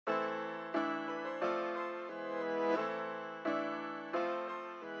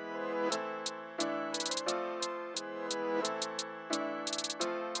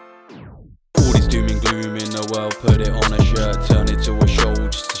Put it on a shirt, turn it to a show,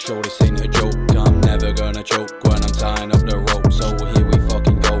 just to show this ain't a joke. I'm never gonna choke when I'm tying up the rope, so here we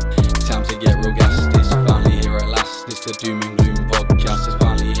fucking go. It's time to get real gas, it's finally here at last. It's the Doom and Gloom podcast, it's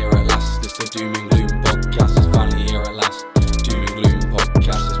finally here at last. It's the Doom and Gloom podcast, it's finally here at last. Doom and Gloom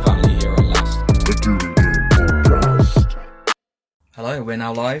podcast, it's finally here at last. The Doom and Gloom podcast. Hello, we're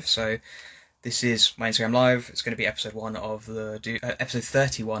now live, so this is my Instagram Live. It's going to be episode 31 of the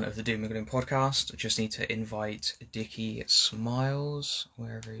Doom and Gloom podcast. I just need to invite Dickie Smiles,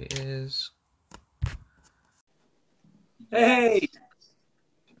 wherever he is. Hey!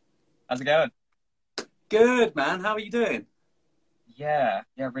 How's it going? Good, man. How are you doing? Yeah,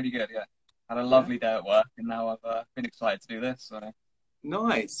 really good, yeah. Had a lovely day at work, and now I've been excited to do this. So.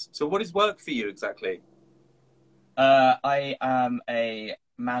 Nice. So what is work for you exactly? I am a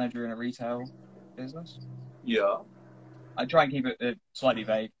manager in a retail business. Yeah. I try and keep it slightly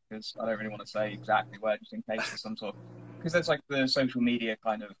vague, because I don't really want to say exactly where, just in case there's some sort of... Because there's like the social media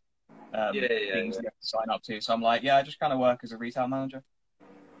kind of things you have to sign up to. So I'm like, I just kind of work as a retail manager.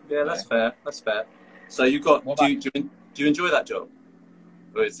 Yeah, that's fair. That's fair. So you got... Do you enjoy that job?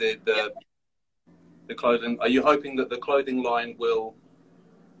 Or is it the clothing... Are you hoping that the clothing line will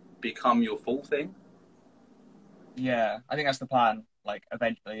become your full thing? Yeah, I think that's the plan. Like,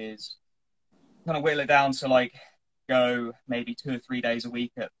 eventually is kind of whittle it down to, like, go maybe 2 or 3 days a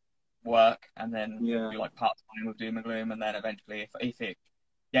week at work, and then do, like, part-time with Doom and Gloom, and then eventually, if it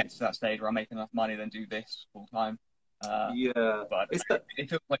gets to that stage where I make enough money, then do this full-time. But it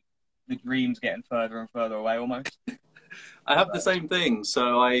feels like the dream's getting further and further away, almost. I have the same thing.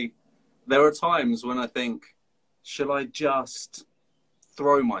 So there are times when I think, shall I just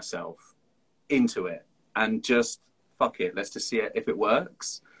throw myself into it and just fuck it, let's just see it if it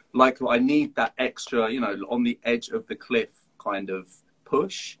works. Like, I need that extra, on the edge of the cliff kind of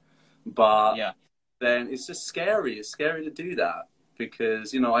push. But then it's just scary. It's scary to do that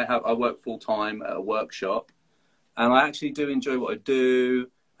because, I work full time at a workshop, and I actually do enjoy what I do,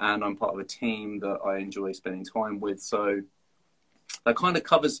 and I'm part of a team that I enjoy spending time with. So that kind of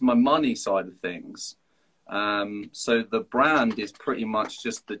covers my money side of things. So the brand is pretty much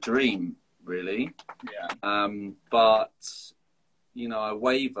just the dream, really. But I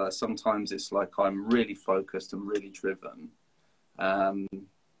waver. Sometimes it's like I'm really focused and really driven.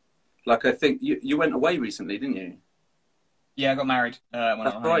 Like, I think you went away recently, didn't you? Yeah, I got married.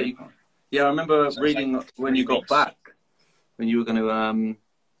 That's right. Yeah, I remember reading when you got back, when you were going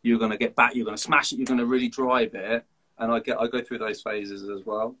to get back, you're going to smash it, you're going to really drive it. And I go through those phases as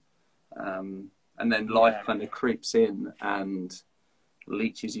well. And then life kind of creeps in and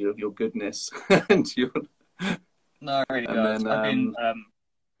leeches you of your goodness. No, it really does. I've been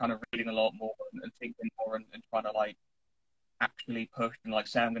kind of reading a lot more and thinking more and trying to, like, actually push and, like,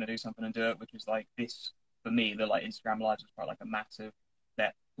 say I'm going to do something and do it, which is, like, this, for me, the, like, Instagram Lives was quite, like, a massive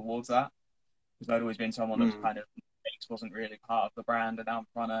step towards that. Because I'd always been someone that was kind of, wasn't really part of the brand, and now I'm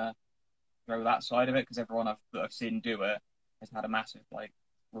trying to grow that side of it, because everyone that I've seen do it has had a massive, like,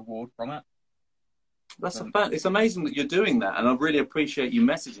 reward from it. That's a fact. It's amazing that you're doing that, and I really appreciate you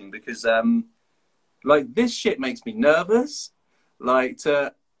messaging, because like, this shit makes me nervous. Like,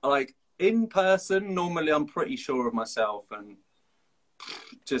 in person, normally I'm pretty sure of myself and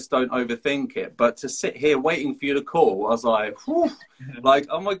just don't overthink it. But to sit here waiting for you to call, I was like, whew, like,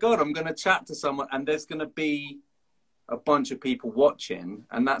 oh my God, I'm going to chat to someone, and there's going to be a bunch of people watching,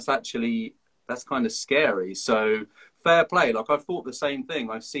 and that's kind of scary. So fair play. Like, I've thought the same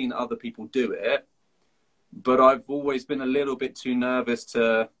thing. I've seen other people do it, but I've always been a little bit too nervous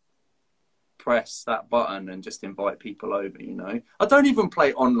to press that button and just invite people over, I don't even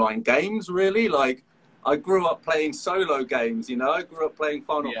play online games, really. Like, I grew up playing solo games, I grew up playing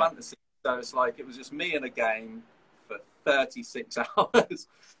Final Fantasy. So it's like, it was just me in a game for 36 hours.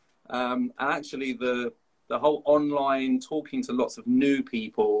 And actually the whole online talking to lots of new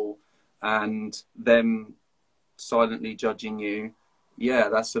people and them silently judging you,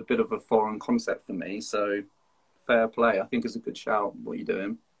 that's a bit of a foreign concept for me. So fair play. I think it's a good shout, what you're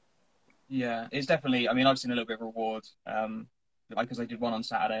doing. Yeah, it's definitely, I mean, I've seen a little bit of reward, because I did one on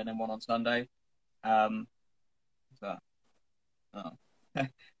Saturday and then one on Sunday. And I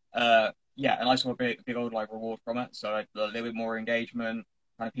saw a big old, like, reward from it. So a little bit more engagement,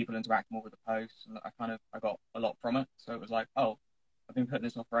 kind of people interact more with the posts, and I got a lot from it. So it was like, oh, I've been putting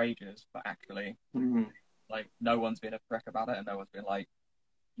this off for ages, but actually, like, no one's been a prick about it, and no one's been like,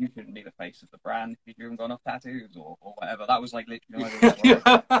 you shouldn't be the face of the brand if you haven't got enough tattoos or whatever. That was, like, literally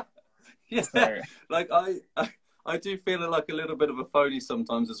So, like, I do feel like a little bit of a phony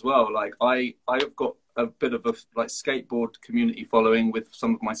sometimes as well. Like, I've got a bit of a, like, skateboard community following with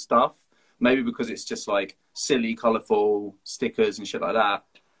some of my stuff, maybe because it's just like silly, colourful stickers and shit like that.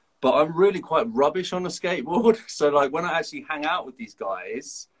 But I'm really quite rubbish on a skateboard. So like when I actually hang out with these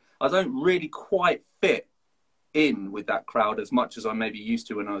guys, I don't really quite fit in with that crowd as much as I maybe used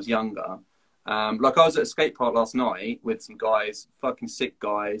to when I was younger. Like I was at a skate park last night with some guys, fucking sick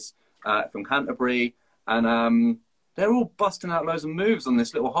guys from Canterbury, and they're all busting out loads of moves on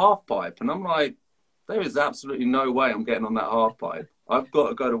this little half pipe, and I'm like, there is absolutely no way I'm getting on that half pipe. I've got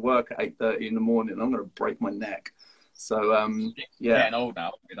to go to work at 8:30 in the morning. I'm going to break my neck. So yeah, getting old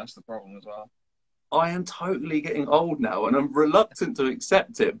now. That's the problem as well. I am totally getting old now, and I'm reluctant to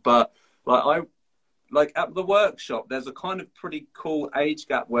accept it. But like at the workshop, there's a kind of pretty cool age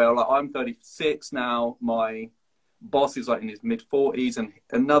gap where like I'm 36 now. My boss is like in his mid 40s, and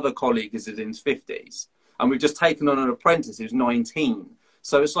another colleague is in his 50s. And we've just taken on an apprentice who's 19.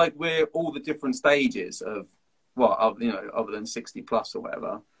 So it's like we're all the different stages of, well, you know, other than 60 plus or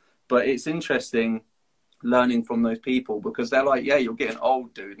whatever. But it's interesting learning from those people because they're like, yeah, you're getting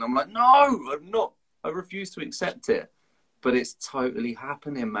old, dude. And I'm like, no, I'm not. I refuse to accept it. But it's totally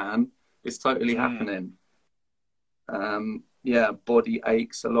happening, man. It's totally happening. Yeah, body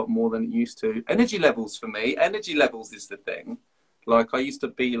aches a lot more than it used to. Energy levels for me. Energy levels is the thing. Like I used to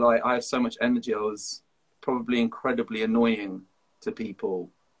be like, I have so much energy. I was probably incredibly annoying to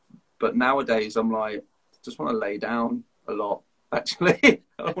people. But nowadays I'm like, just want to lay down a lot. Actually,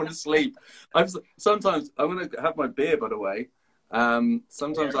 I want to sleep. Sometimes I'm going to have my beer, by the way.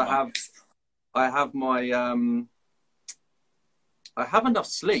 Sometimes I have my, I have enough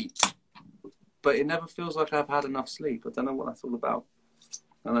sleep, but it never feels like I've had enough sleep. I don't know what that's all about.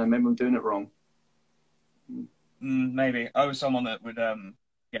 I don't know, maybe I'm doing it wrong. Maybe. I was someone that would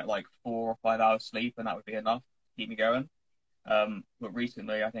get like 4 or 5 hours sleep, and that would be enough to keep me going. But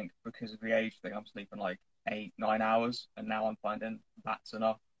recently, I think because of the age thing, I'm sleeping like 8, 9 hours, and now I'm finding that's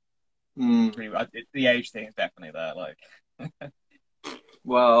enough. The age thing is definitely there. Like,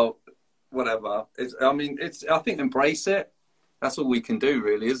 well, whatever. I think embrace it. That's all we can do,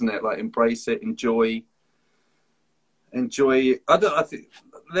 really, isn't it? Like embrace it, enjoy. I think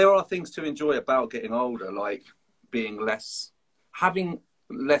there are things to enjoy about getting older, like having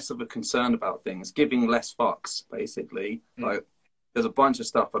less of a concern about things, giving less fucks, basically. Like there's a bunch of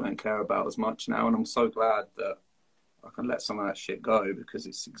stuff I don't care about as much now, and I'm so glad that I can let some of that shit go because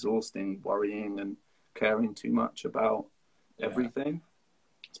it's exhausting, worrying and caring too much about everything.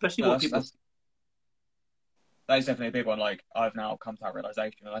 Especially what people... That is definitely a big one. Like, I've now come to that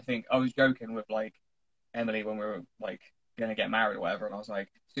realization, and I think I was joking with like Emily when we were like going to get married or whatever, and I was like,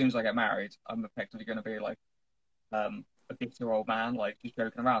 as soon as I get married, I'm effectively going to be like a bitter old man, like just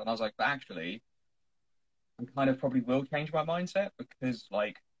joking around. And I was like, but actually, I kind of probably will change my mindset because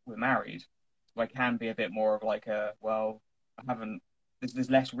like we're married, so I can be a bit more of like there's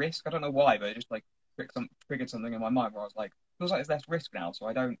less risk. I don't know why, but it just like triggered something in my mind where I was like, feels like there's less risk now, so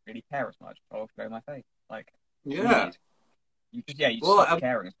I don't really care as much. I'll show my face. Like, yeah, you stop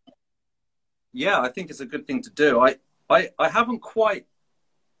caring. Yeah, I think it's a good thing to do. I haven't quite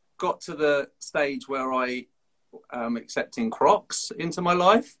got to the stage where I am accepting Crocs into my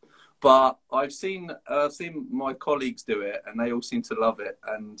life, but I've seen my colleagues do it, and they all seem to love it.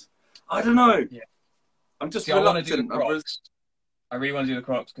 And I don't know. Yeah. I'm just reluctant. I really want to do the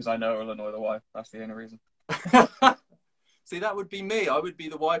Crocs because I know it'll annoy the wife. That's the only reason. See, that would be me. I would be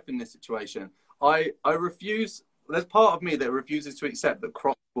the wife in this situation. I refuse. There's part of me that refuses to accept that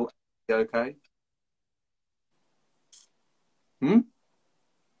Crocs will be okay. You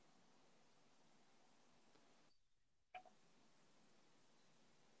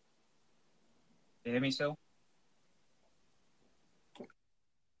hear me still?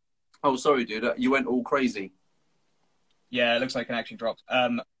 Oh, sorry, dude. You went all crazy. Yeah, it looks like connection dropped.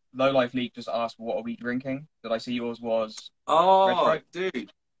 Low Life League just asked, what are we drinking? Did I see yours was... Oh,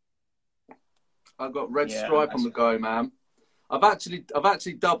 dude. I've got Red Stripe on the go, man. I've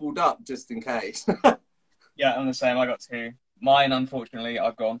actually doubled up just in case. Yeah, I'm the same. I got 2. Mine, unfortunately,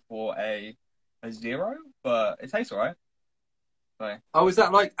 I've gone for a 0, but it tastes all right. So. Oh, is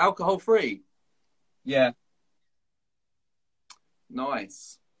that like alcohol free? Yeah.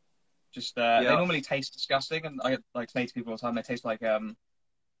 Nice. Just they normally taste disgusting, and I like say to people all the time they taste like kind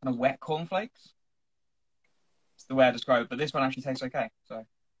of wet cornflakes. It's the way I describe it, but this one actually tastes okay. So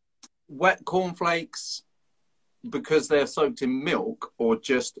wet cornflakes because they're soaked in milk, or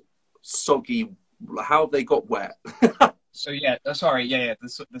just soggy? How have they got wet? So yeah,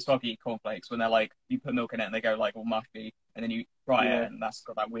 the soggy cornflakes when they're like you put milk in it and they go like all mushy, and then you fry it and that's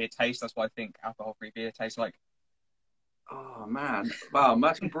got that weird taste. That's what I think alcohol-free beer tastes like. Oh man! Wow,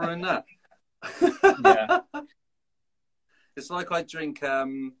 imagine brewing that. Yeah. It's like I drink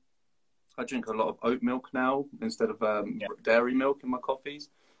I drink a lot of oat milk now instead of Yeah. dairy milk in my coffees.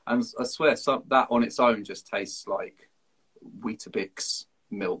 And I swear, that on its own just tastes like Weetabix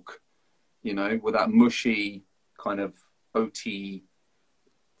milk, you know, with that mushy kind of oaty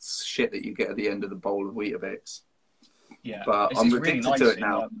shit that you get at the end of the bowl of Weetabix. Yeah, But I'm addicted to it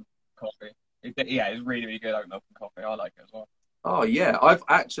now. Coffee. Yeah, it's really, really good oat milk and coffee. I like it as well. Oh yeah, I've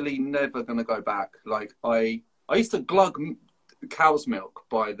actually never gonna go back. Like I used to glug cow's milk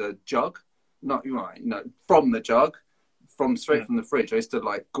by the jug, not right, no, from the jug, from straight from the fridge. I used to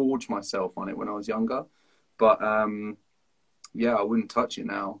like gorge myself on it when I was younger, but yeah, I wouldn't touch it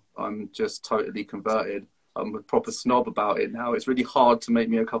now. I'm just totally converted. I'm a proper snob about it now. It's really hard to make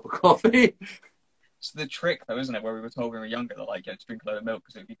me a cup of coffee. It's the trick, though, isn't it? Where we were told when we were younger that like, just drink a load of milk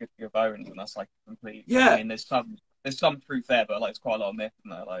because it'd be good for your bones, and that's like complete. Yeah. I mean, there's some truth there, but like, it's quite a lot of myth, isn't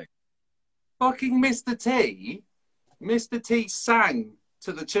there? Like, Fucking Mr. T sang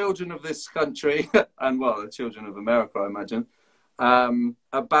to the children of this country, and well, the children of America, I imagine,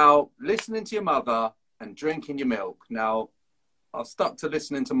 about listening to your mother and drinking your milk. Now, I've stuck to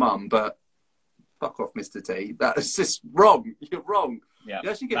listening to mum, but fuck off, Mr. T. That's just wrong. You're wrong. yeah, You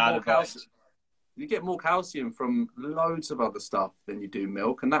actually get bad more advice. calcium. You get more calcium from loads of other stuff than you do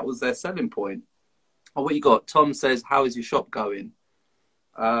milk, and that was their selling point. Oh, what you got? Tom says, "How is your shop going?"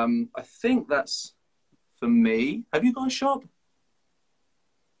 I think that's for me. Have you got a shop?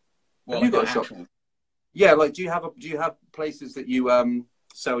 Well, Have you like got a an shop? actual- Yeah, like do you have places that you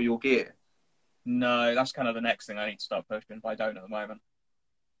sell your gear? No, that's kind of the next thing I need to start pushing, but I don't at the moment.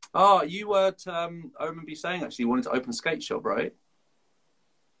 Oh, you were I remember you saying actually you wanted to open a skate shop, right?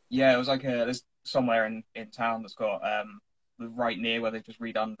 Yeah, it was like there's somewhere in town that's got right near where they've just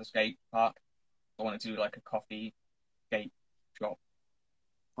redone the skate park. I wanted to do like a coffee skate shop.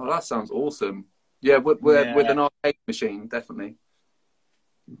 Oh, that sounds awesome. Yeah, with an arcade machine, definitely.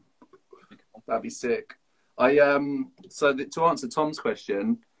 That'd be sick. To answer Tom's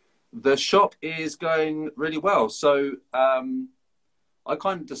question, the shop is going really well. So I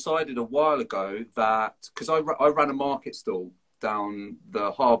kind of decided a while ago that because I ran a market stall down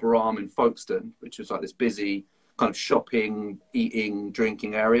the Harbour Arm in Folkestone, which was like this busy kind of shopping, eating,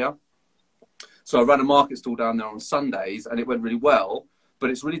 drinking area. So I ran a market stall down there on Sundays, and it went really well. But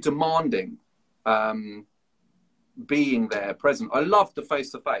it's really demanding being there, present. I love the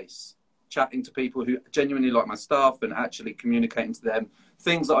face-to-face, chatting to people who genuinely like my stuff and actually communicating to them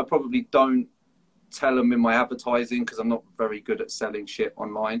things that I probably don't tell them in my advertising because I'm not very good at selling shit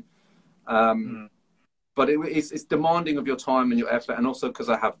online. But it's demanding of your time and your effort, and also because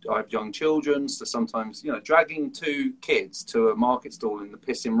I have young children, so sometimes dragging two kids to a market stall in the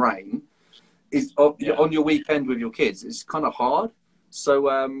pissing rain is on your weekend with your kids. It's kind of hard. So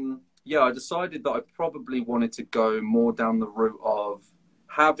I decided that I probably wanted to go more down the route of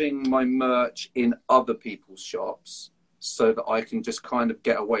having my merch in other people's shops so that I can just kind of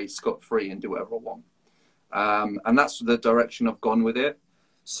get away scot-free and do whatever I want. And that's the direction I've gone with it.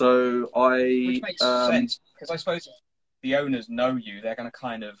 So Which makes sense, because I suppose if the owners know you, they're going to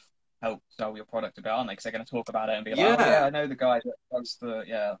kind of help sell your product a bit, aren't they? Because they're going to talk about it and be like, oh, yeah, I know the guy that does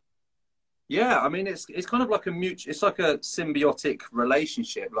the, Yeah, I mean, it's kind of like it's like a symbiotic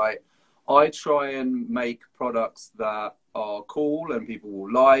relationship. Like, I try and make products that are cool and people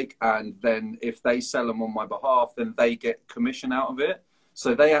will like, and then if they sell them on my behalf, then they get commission out of it.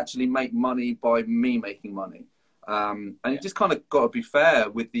 So they actually make money by me making money. And you just kind of got to be fair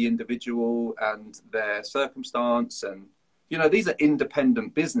with the individual and their circumstance. And, these are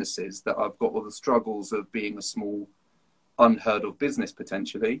independent businesses that I've got all the struggles of being a small, unheard of business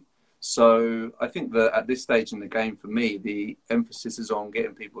potentially. So I think that at this stage in the game, for me, the emphasis is on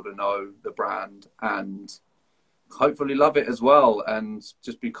getting people to know the brand and hopefully love it as well, and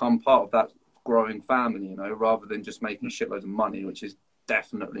just become part of that growing family, rather than just making shitloads of money, which is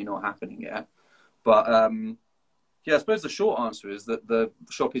definitely not happening yet. But I suppose the short answer is that the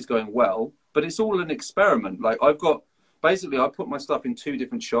shop is going well, but it's all an experiment. Like I put my stuff in two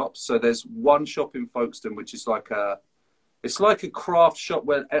different shops. So there's one shop in Folkestone, which is like a craft shop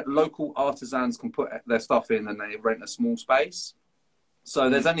where local artisans can put their stuff in and they rent a small space. So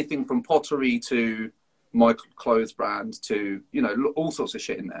there's anything from pottery to my clothes brand to, all sorts of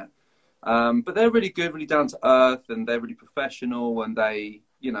shit in there. But they're really good, really down to earth, and they're really professional, and they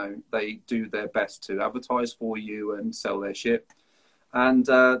do their best to advertise for you and sell their shit. And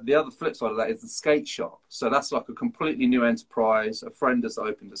the other flip side of that is the skate shop. So that's like a completely new enterprise. A friend has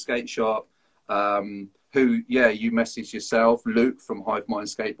opened a skate shop. Who, you messaged yourself, Luke from Hive Mind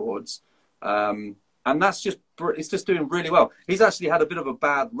Skateboards. And it's just doing really well. He's actually had a bit of a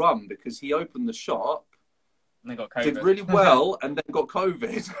bad run because he opened the shop And they got COVID. did really well, and then got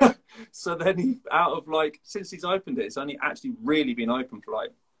COVID. So then he, out of like, since he's opened it, it's only actually really been open for like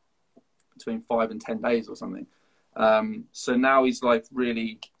between 5 and 10 days or something. So now he's like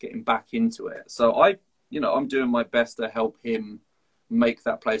really getting back into it. So I'm doing my best to help him make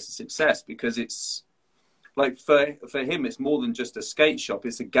that place a success, because it's like, for him, it's more than just a skate shop.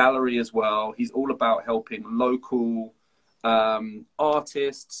 It's a gallery as well. He's all about helping local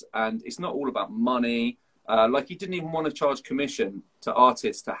artists, and it's not all about money. Like, he didn't even want to charge commission to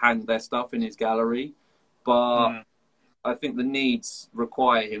artists to hang their stuff in his gallery, but I think the needs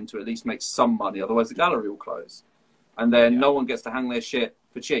require him to at least make some money, otherwise the gallery will close, and then no one gets to hang their shit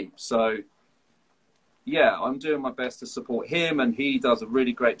for cheap. So yeah, I'm doing my best to support him, and he does a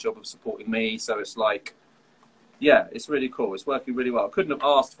really great job of supporting me. So it's like, yeah, it's really cool. It's working really well. I couldn't have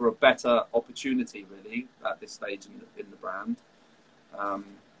asked for a better opportunity, really, at this stage in the brand.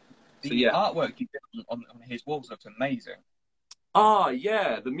 The artwork you did on his walls looks amazing. Ah,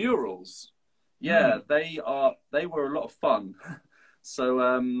 yeah, the murals. Yeah, they were a lot of fun.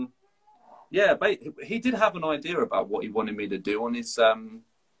 So, yeah, he did have an idea about what he wanted me to do on his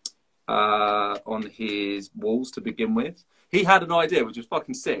walls to begin with. He had an idea, which was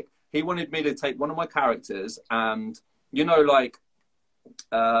fucking sick. He wanted me to take one of my characters and, like,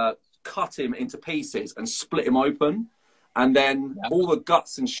 cut him into pieces and split him open. And then all the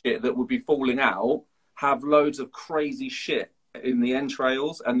guts and shit that would be falling out have loads of crazy shit in the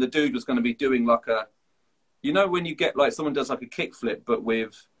entrails. And the dude was going to be doing like when you get like someone does like a kickflip, but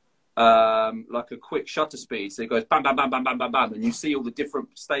with like a quick shutter speed. So it goes bam, bam, bam, bam, bam, bam, bam. And you see all the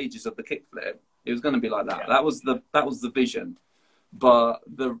different stages of the kickflip. It was going to be like that. Yeah. That was the vision. But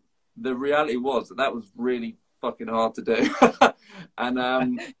the reality was that was really fucking hard to do.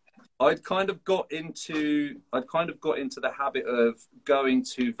 And, I'd kind of got into the habit of going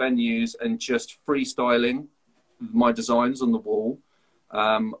to venues and just freestyling my designs on the wall.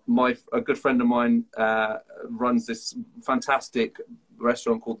 A good friend of mine runs this fantastic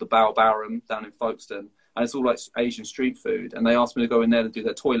restaurant called the Bao Barum down in Folkestone, and it's all like Asian street food. And they asked me to go in there to do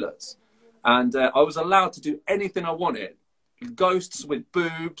their toilets, and I was allowed to do anything I wanted. Ghosts with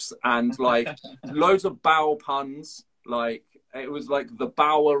boobs and like loads of Bao puns, like. It was like the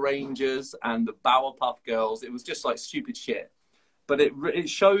Bauer Rangers and the Bauer Puff Girls. It was just like stupid shit. But it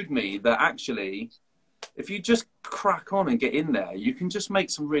showed me that actually, if you just crack on and get in there, you can just make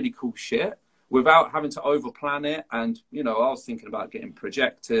some really cool shit without having to overplan it. And, I was thinking about getting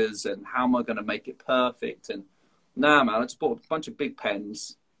projectors and how am I going to make it perfect? And nah, man, I just bought a bunch of big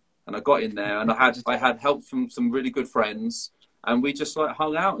pens and I got in there and I had help from some really good friends, and we just like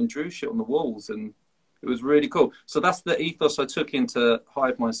hung out and drew shit on the walls, and it was really cool. So that's the ethos I took into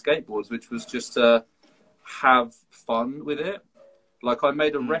Hive Mind Skateboards, which was just to have fun with it. Like, I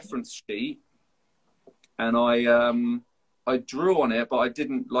made a reference sheet and I drew on it, but I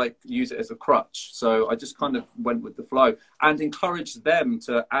didn't like use it as a crutch. So I just kind of went with the flow and encouraged them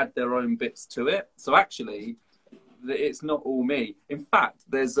to add their own bits to it. So actually, it's not all me. In fact,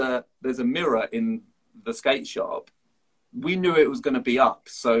 there's a mirror in the skate shop. We knew it was going to be up,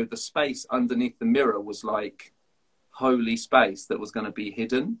 so the space underneath the mirror was like holy space that was going to be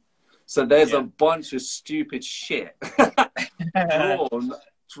hidden. So there's a bunch of stupid shit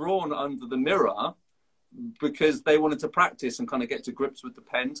drawn under the mirror because they wanted to practice and kind of get to grips with the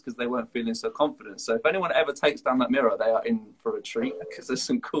pens because they weren't feeling so confident. So if anyone ever takes down that mirror, they are in for a treat because there's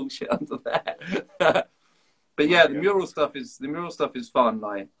some cool shit under there. But yeah, the mural stuff is fun.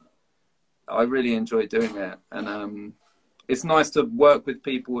 Like, I really enjoy doing it, and it's nice to work with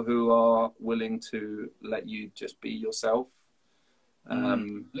people who are willing to let you just be yourself.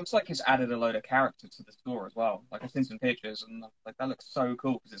 Looks like it's added a load of character to the store as well. Like, I've seen some pictures and like that looks so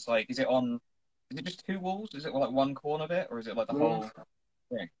cool because it's like, is it just 2 walls? Is it like one corner of it, or is it like the whole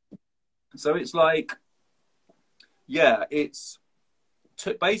thing? So it's like, yeah, it's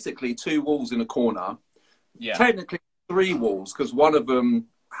basically 2 walls in a corner. Yeah. Technically 3 walls because one of them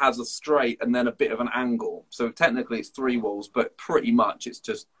has a straight and then a bit of an angle. So technically it's 3 walls, but pretty much it's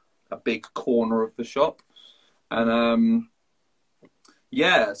just a big corner of the shop. And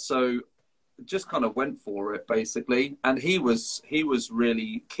yeah, so just kind of went for it basically. And he was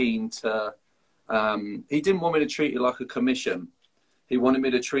really keen to, he didn't want me to treat it like a commission. He wanted me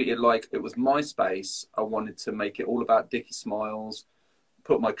to treat it like it was my space. I wanted to make it all about Dickie Smiles,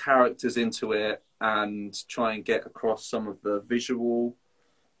 put my characters into it and try and get across some of the visual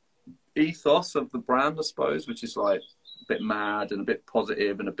ethos of the brand, I suppose, which is like a bit mad and a bit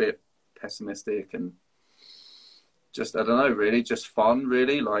positive and a bit pessimistic and just, I don't know, really just fun,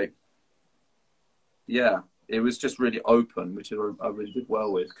 really. Like, yeah, it was just really open, which I really did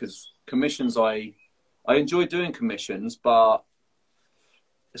well with, because commissions I I enjoy doing commissions, but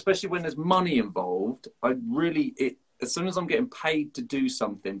especially when there's money involved, as soon as I'm getting paid to do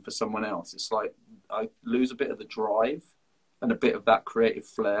something for someone else, it's like I lose a bit of the drive and a bit of that creative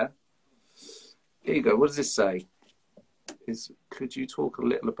flair. Here you go. What does this say? Could you talk a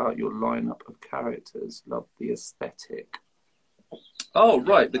little about your lineup of characters? Love the aesthetic. Oh,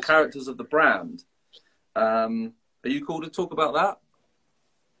 right. The characters of the brand. Are you cool to talk about that?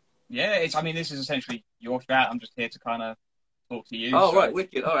 Yeah, I mean, this is essentially your chat. I'm just here to kind of talk to you. Oh, so. Right.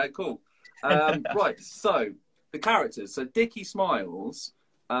 Wicked. All right, cool. Right. So the characters. So Dickie Smiles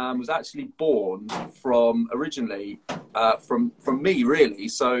was actually born originally from me, really.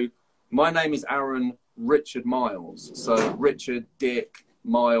 So my name is Aaron Richard Miles. So Richard, Dick,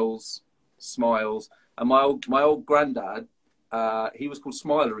 Miles, Smiles. And my old granddad, he was called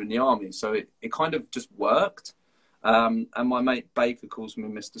Smiler in the army. So it kind of just worked. And my mate Baker calls me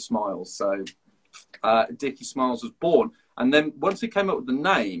Mr. Smiles. So Dickie Smiles was born. And then once we came up with the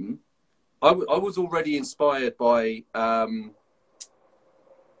name, I was already inspired by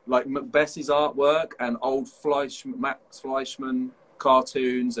like Bessie's artwork and old Max Fleischmann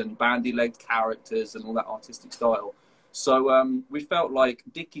cartoons and bandy-legged characters and all that artistic style. So we felt like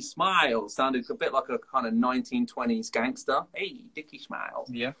Dickie Smiles sounded a bit like a kind of 1920s gangster. Hey, Dickie Smiles.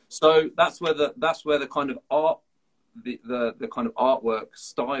 Yeah. So that's where the kind of art, the kind of artwork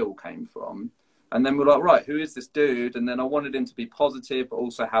style came from. And then we're like, right, who is this dude? And then I wanted him to be positive, but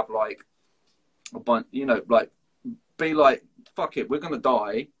also have like a bunch, you know, like be like, fuck it, we're gonna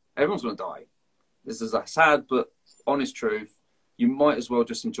die. Everyone's gonna die. This is a sad but honest truth. You might as well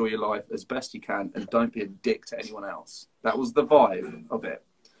just enjoy your life as best you can and don't be a dick to anyone else. That was the vibe of it.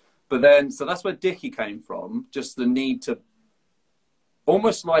 But then, so that's where Dickie came from. Just the need to,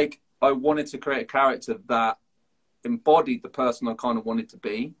 almost like I wanted to create a character that embodied the person I kind of wanted to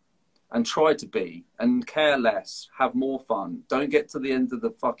be and try to be and care less, have more fun. Don't get to the end of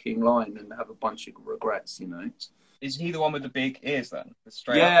the fucking line and have a bunch of regrets, you know? Is he the one with the big ears then?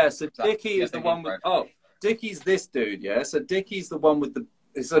 Yeah, so Dickie is the one with, Dickie's this dude, yeah? So Dickie's the one with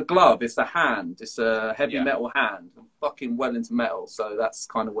it's a glove, it's a hand, it's a heavy metal hand. I'm fucking well into metal, so that's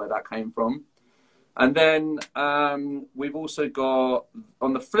kind of where that came from. And then we've also got,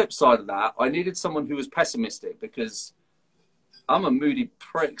 on the flip side of that, I needed someone who was pessimistic because I'm a moody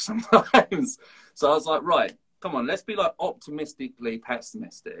prick sometimes. So I was like, right, come on, let's be like optimistically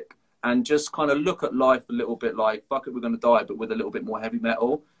pessimistic and just kind of look at life a little bit like, fuck it, we're going to die, but with a little bit more heavy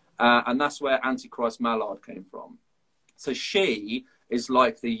metal. And that's where Antichrist Mallard came from. So she is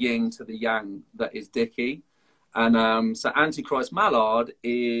like the yin to the yang that is Dickie. And so Antichrist Mallard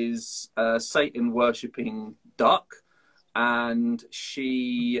is a Satan-worshipping duck. And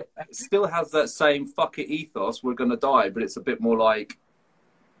she still has that same fuck it ethos, we're going to die, but it's a bit more like,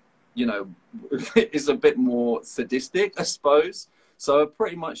 you know, it's a bit more sadistic, I suppose. So I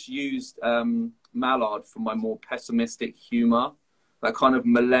pretty much used Mallard for my more pessimistic humour. That kind of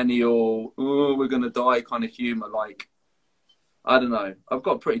millennial, oh, we're going to die kind of humour. Like, I don't know. I've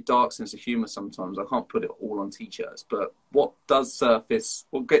got a pretty dark sense of humour sometimes. I can't put it all on T-shirts. But what does surface,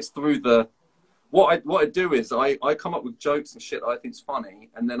 what gets through the... What I do is I come up with jokes and shit that I think's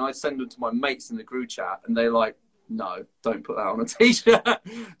funny. And then I send them to my mates in the group chat. And they're like, no, don't put that on a T-shirt.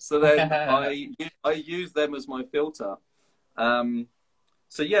 So then I use them as my filter.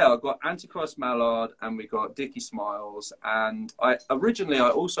 So yeah, I've got Antichrist Mallard and we got Dickie Smiles. And originally I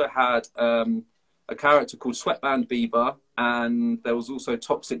also had a character called Sweatband Beaver, and there was also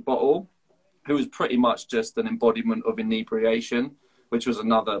Toxic Bottle, who was pretty much just an embodiment of inebriation, which was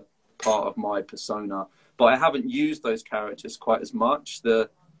another part of my persona. But I haven't used those characters quite as much.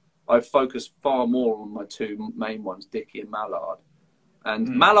 I've focused far more on my two main ones, Dickie and Mallard. And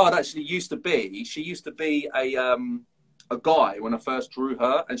Mallard actually used to be a guy when I first drew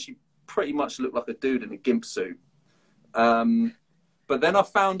her, and she pretty much looked like a dude in a gimp suit. But then I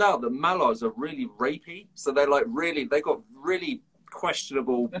found out that mallards are really rapey, so they got really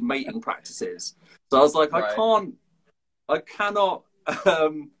questionable mating practices. So I was like, right. I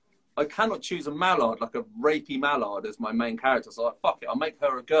cannot choose a mallard, like a rapey mallard, as my main character. So I fuck it, I'll make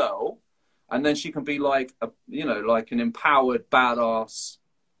her a girl, and then she can be like like an empowered, badass,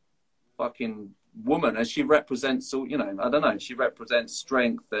 fucking woman, and she represents all, I don't know, she represents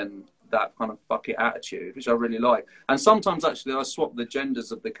strength and that kind of fuck it attitude, which I really like. And sometimes actually I swap the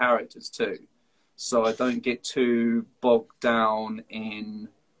genders of the characters too, so I don't get too bogged down in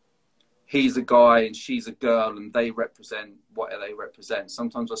he's a guy and she's a girl and they represent what they represent.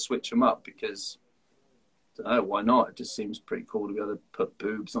 Sometimes I switch them up because I don't know, why not? It just seems pretty cool to be able to put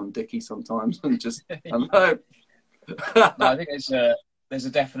boobs on Dickie sometimes and just I don't know. No, I think it's there's a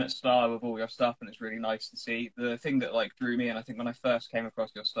definite style with all your stuff, and it's really nice to see. The thing that like drew me, and I think when I first came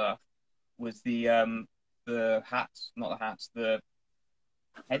across your stuff, was the hats, not the hats, the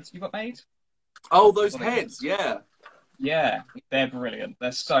heads you got made. Oh, those heads, yeah. Yeah, they're brilliant.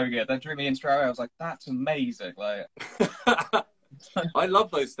 They're so good. They drew me in straight away. I was like, that's amazing. Like, I love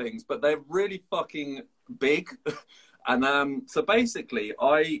those things, but they're really fucking big. And so basically,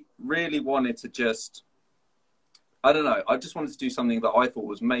 I really wanted to just, I don't know, I just wanted to do something that I thought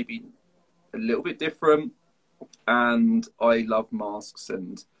was maybe a little bit different. And I love masks,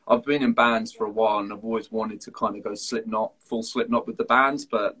 and I've been in bands for a while, and I've always wanted to kind of go Slipknot, full Slipknot with the bands,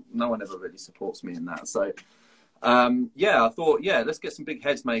 but no one ever really supports me in that. So yeah, I thought, yeah, let's get some big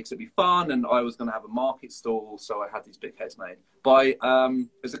heads made 'cause it'd be fun. And I was going to have a market stall, so I had these big heads made by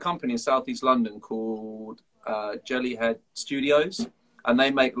there's a company in Southeast London called Jellyhead Studios, and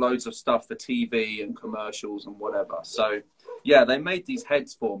they make loads of stuff for TV and commercials and whatever. So yeah, they made these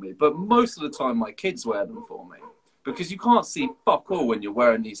heads for me, but most of the time my kids wear them for me because you can't see fuck all when you're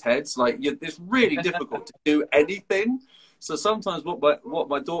wearing these heads. Like, it's really difficult to do anything. So sometimes what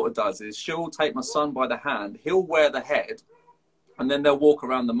my daughter does is she'll take my son by the hand, he'll wear the head, and then they'll walk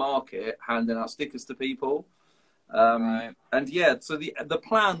around the market handing out stickers to people. right. And yeah, so the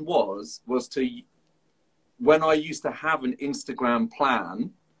plan was to, when I used to have an Instagram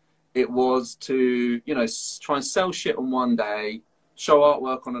plan, it was to, you know, try and sell shit on one day, show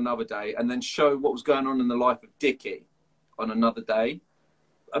artwork on another day, and then show what was going on in the life of Dickie on another day.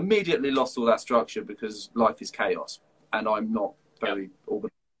 Immediately lost all that structure because life is chaos, and I'm not very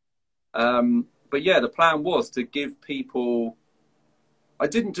organized. But yeah, the plan was to give people, I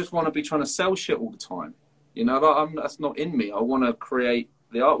didn't just want to be trying to sell shit all the time. You know, that's not in me. I want to create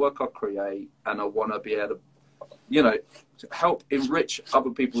the artwork I create, and I want to be able to, you know, help enrich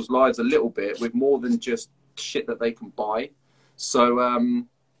other people's lives a little bit with more than just shit that they can buy. So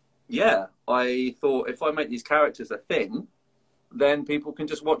yeah, I thought if I make these characters a thing, then people can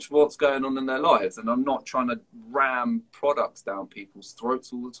just watch what's going on in their lives, and I'm not trying to ram products down people's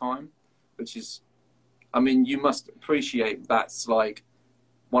throats all the time, which is, I mean, you must appreciate that's like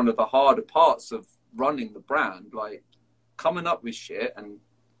one of the harder parts of running the brand. Like, coming up with shit and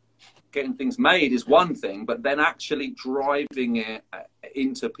getting things made is one thing, but then actually driving it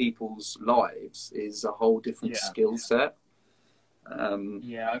into people's lives is a whole different skill set.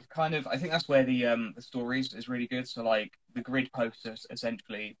 Yeah, I think that's where the stories is really good. So like the grid posters,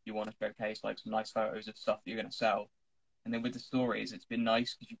 essentially, you want to showcase like some nice photos of stuff that you're going to sell, and then with the stories, it's been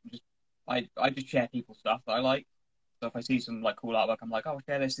nice because you can just, I just share people's stuff that I like. So if I see some like cool artwork, I'm like, oh,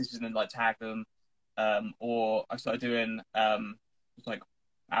 share this, and then like tag them. Or I started doing just like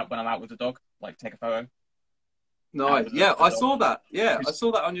when I'm out with the dog, like take a photo. Nice. Yeah, I saw that. Yeah, I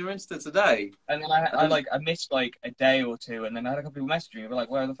saw that on your Insta today. And then I missed like a day or two, and then I had a couple people messaging me, like,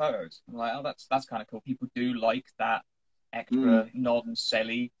 where are the photos? I'm like, oh, that's kind of cool. People do like that extra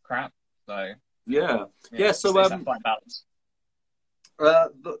non-selly crap. So yeah. So it's that fine balance.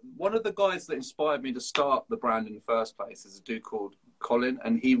 One of the guys that inspired me to start the brand in the first place is a dude called Colin,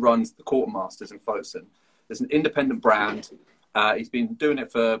 and he runs the Quartermasters in Folkestone. It's an independent brand. He's been doing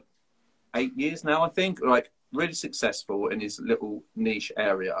it for 8 years now, I think. Like, really successful in his little niche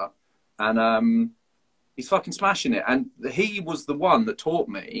area, and he's fucking smashing it. And he was the one that taught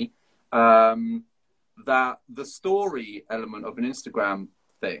me that the story element of an Instagram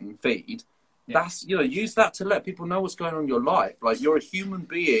feed, that's, you know, use that to let people know what's going on in your life. Like, you're a human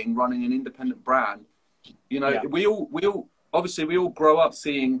being running an independent brand. You know, we all obviously we all grow up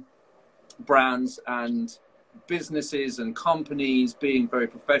seeing brands and businesses and companies being very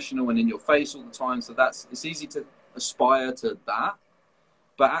professional and in your face all the time, so it's easy to aspire to that,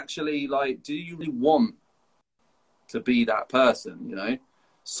 but actually, like, do you really want to be that person, you know?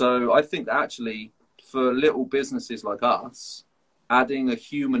 So I think that actually for little businesses like us, adding a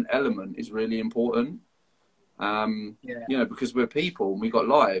human element is really important. You know, because we're people and we got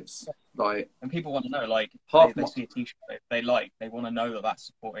lives, like, and people want to know, like, they see a t-shirt they want to know that that's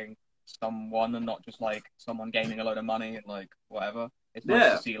supporting someone and not just like someone gaining a load of money and like whatever. It's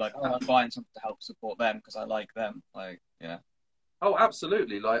nice to see like, oh, I'm buying something to help support them because I like them. Like, yeah. Oh,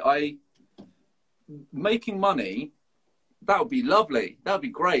 absolutely. Like, making money, that would be lovely. That would be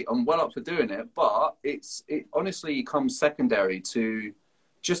great. I'm well up for doing it, but it honestly comes secondary to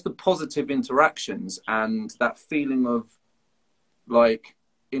just the positive interactions and that feeling of like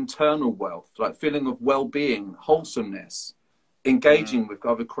internal wealth, like feeling of well-being, wholesomeness, engaging with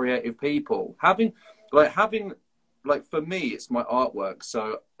other creative people, having like for me, it's my artwork.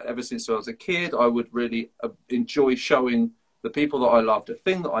 So ever since I was a kid, I would really enjoy showing the people that I loved a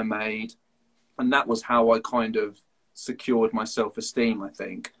thing that I made, and that was how I kind of secured my self-esteem, I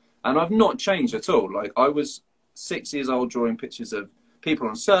think. And I've not changed at all. Like, I was 6 years old drawing pictures of people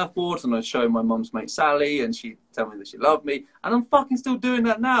on surfboards, and I'd show my mum's mate Sally, and she'd tell me that she loved me. And I'm fucking still doing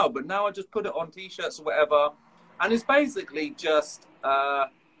that now, but now I just put it on T-shirts or whatever. And it's basically just,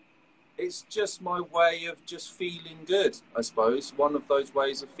 it's just my way of just feeling good, I suppose. One of those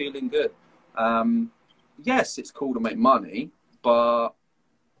ways of feeling good. Yes, it's cool to make money, but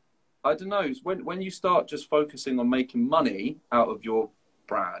I don't know. When you start just focusing on making money out of your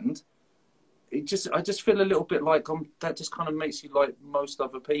brand, I just feel a little bit like that just kind of makes you like most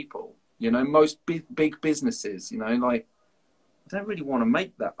other people, you know, most big businesses, you know, like I don't really want to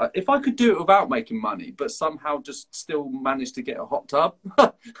make that. If I could do it without making money, but somehow just still manage to get a hot tub,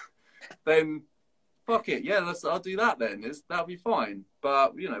 then fuck it. Yeah, I'll do that then. That'll be fine.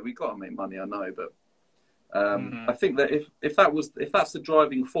 But, you know, we got to make money, I know. But I think that if that's the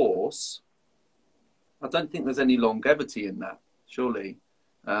driving force, I don't think there's any longevity in that, surely.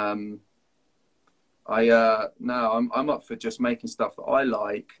 I'm up for just making stuff that I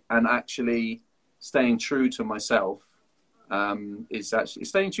like, and actually staying true to myself. Is actually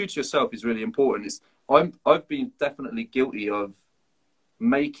staying true to yourself is really important. I've been definitely guilty of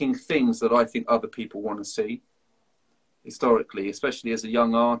making things that I think other people want to see. Historically, especially as a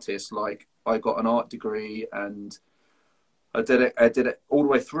young artist, like I got an art degree and I did it all the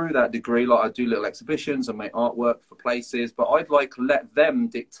way through that degree. Like I do little exhibitions and make artwork for places, but I'd like let them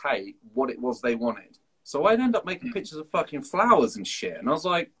dictate what it was they wanted. So I'd end up making pictures of fucking flowers and shit. And I was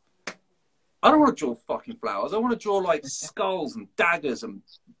like, I don't want to draw fucking flowers. I want to draw like skulls and daggers and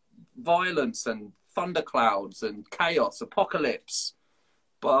violence and thunderclouds and chaos, apocalypse.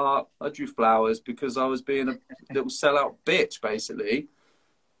 But I drew flowers because I was being a little sellout bitch, basically.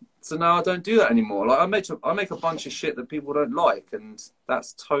 So now I don't do that anymore. Like I make a bunch of shit that people don't like, and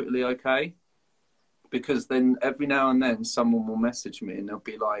that's totally okay. Because then every now and then someone will message me and they'll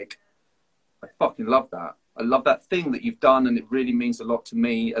be like, I fucking love that. I love that thing that you've done, and it really means a lot to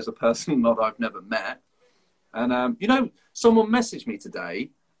me as a person that I've never met. And, you know, someone messaged me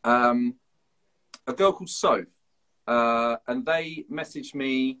today, a girl called Soph, and they messaged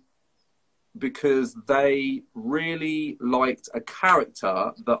me because they really liked a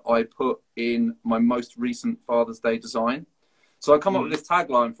character that I put in my most recent Father's Day design. So I come up with this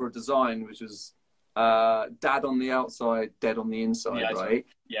tagline for a design, which was dad on the outside, dead on the inside, right?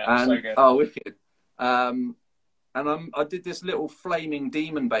 Yeah, so good. Oh, wicked. And I did this little flaming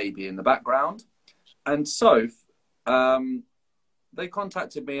demon baby in the background. And Soph, they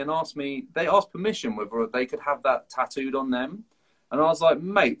contacted me and they asked permission whether they could have that tattooed on them. And I was like,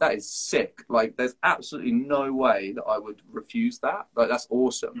 mate, that is sick. Like, there's absolutely no way that I would refuse that. Like, that's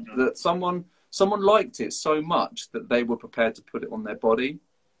awesome. Mm-hmm. That someone liked it so much that they were prepared to put it on their body.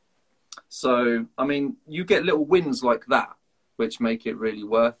 So, I mean, you get little wins like that, which make it really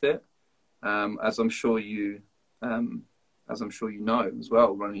worth it. As I'm sure you know as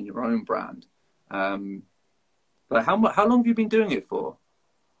well, running your own brand. But how long have you been doing it for?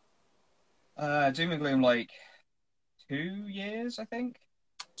 Doom and Gloom, like 2 years, I think.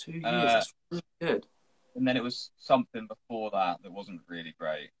 2 years, that's really good. And then it was something before that wasn't really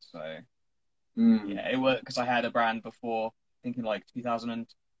great. So, yeah, it was because I had a brand before, thinking like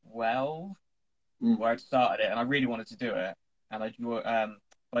 2012, where I started it, and I really wanted to do it. And I drew but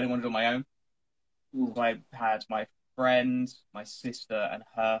I didn't want to do it on my own. So I had my friend, my sister, and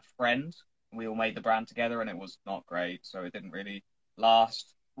her friend. And we all made the brand together, and it was not great, so it didn't really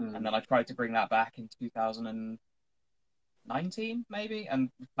last. And then I tried to bring that back in 2019, maybe,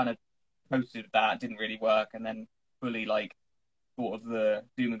 and kind of posted that. Didn't really work, and then fully like thought of the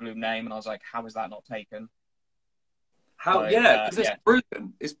Doom and Gloom name, and I was like, how is that not taken? Because it's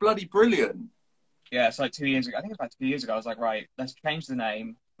brilliant. It's bloody brilliant. Yeah, it's like 2 years ago. I think it's about 2 years ago. I was like, right, let's change the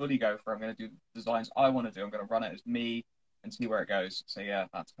name, fully go for it. I'm going to do designs I want to do. I'm going to run it as me and see where it goes. So yeah,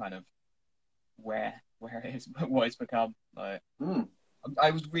 that's kind of where it is, what it's become. Like,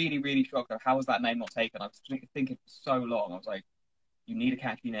 I was really, really shocked. How was that name not taken? I was thinking for so long. I was like, you need a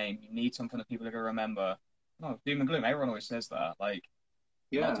catchy name. You need something that people are going to remember. No, Doom and Gloom. Everyone always says that. Like,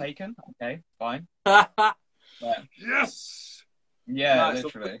 not taken? Okay, fine. Yes. Yeah, no,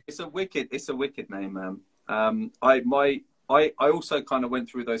 literally. It's a wicked name, man. I also kind of went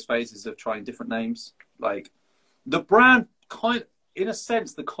through those phases of trying different names. Like the brand, in a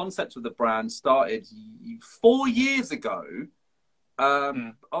sense, the concept of the brand started 4 years ago.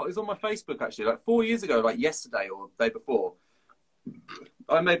 It was on my Facebook actually, like 4 years ago, like yesterday or the day before.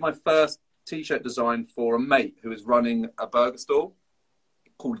 I made my first T-shirt design for a mate who was running a burger store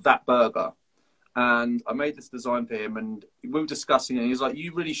called That Burger. And I made this design for him, and we were discussing it, and he was like,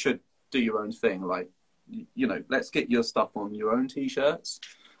 you really should do your own thing. Like, you know, let's get your stuff on your own t-shirts.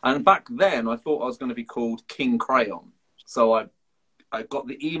 And back then, I thought I was going to be called King Crayon. So I got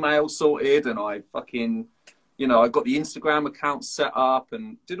the email sorted, and I fucking, you know, I got the Instagram account set up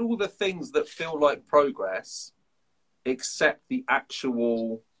and did all the things that feel like progress, except the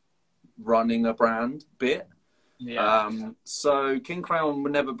actual running a brand bit. Yeah. So King Crayon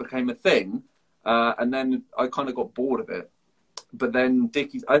never became a thing. And then I kind of got bored of it. But then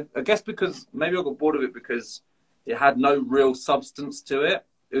Dickie, I guess because maybe I got bored of it because it had no real substance to it.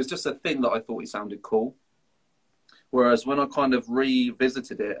 It was just a thing that I thought it sounded cool. Whereas when I kind of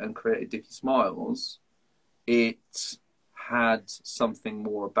revisited it and created Dickie Smiles, it had something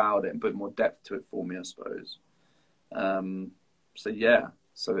more about it, a bit more depth to it for me, I suppose. So yeah,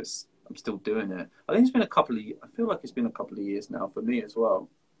 so I'm still doing it. I think I feel like it's been a couple of years now for me as well.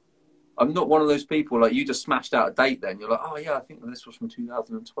 I'm not one of those people like you just smashed out a date then. You're like, oh yeah, I think this was from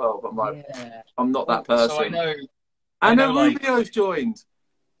 2012. I'm like, Yeah. I'm not that person. So I know like- Rubio's joined.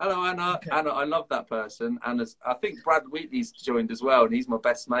 Hello, Anna. Okay. Anna, I love that person. And I think Brad Wheatley's joined as well, and he's my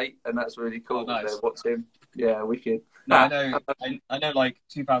best mate, and that's really cool. Oh, nice. Watch him. Yeah, wicked. No, I know like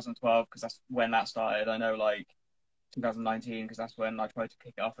 2012 because that's when that started. I know like 2019 because that's when I tried to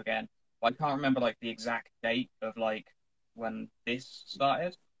kick it off again. But I can't remember like the exact date of like when this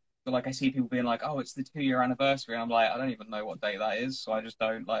started. But like I see people being like, "Oh, it's the 2-year anniversary." I'm like, I don't even know what date that is, so I just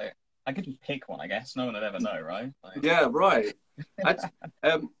don't like. I could just pick one, I guess. No one would ever know, right? Like... Yeah, right.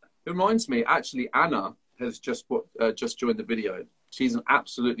 It reminds me, actually, Anna has just joined the video. She's an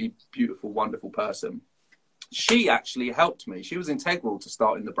absolutely beautiful, wonderful person. She actually helped me. She was integral to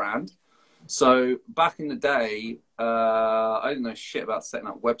starting the brand. So back in the day, I didn't know shit about setting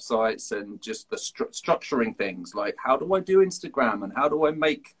up websites and just the structuring things. Like, how do I do Instagram and how do I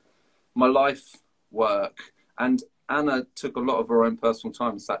make my life work? And Anna took a lot of her own personal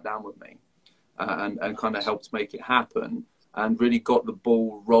time and sat down with me and kind of helped make it happen and really got the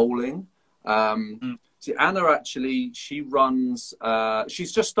ball rolling. See, Anna actually, she runs,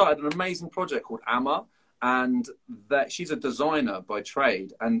 she's just started an amazing project called Amma, and that she's a designer by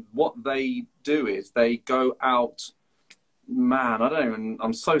trade. And what they do is they go out, man,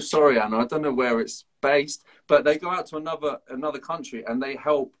 I'm so sorry, Anna, I don't know where it's based, but they go out to another country and they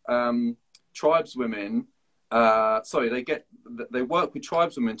help tribeswomen. They work with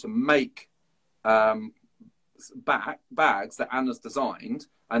tribeswomen to make bags that Anna's designed,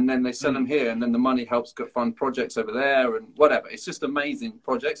 and then they sell them here, and then the money helps fund projects over there and whatever. It's just amazing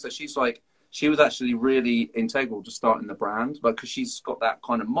projects. So she was actually really integral to starting the brand, but because she's got that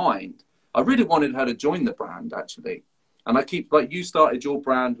kind of mind. I really wanted her to join the brand actually, and I keep like you started your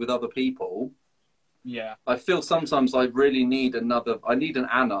brand with other people. Yeah, I feel sometimes I really need an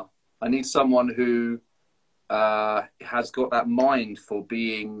Anna. I need someone who has got that mind for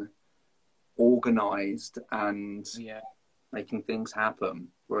being organized and making things happen.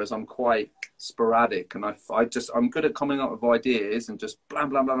 Whereas I'm quite sporadic, and I'm good at coming up with ideas and just blam,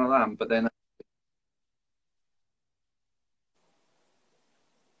 blam, blam, blam, blam. But then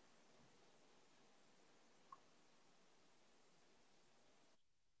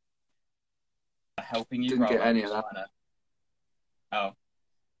helping you. Didn't get any of that. Oh,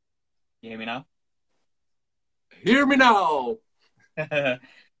 you hear me now? Hear me now.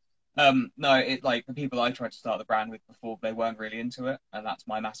 No, it like the people I tried to start the brand with before, they weren't really into it, and that's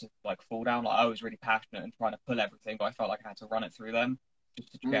my massive like fall down. Like I was really passionate and trying to pull everything, but I felt like I had to run it through them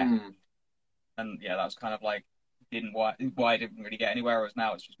just to check. And yeah, that was kind of like why I didn't really get anywhere. Whereas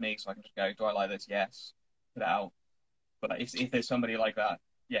now it's just me, so I can just go, do I like this? Yes, put it out. But if there's somebody like that,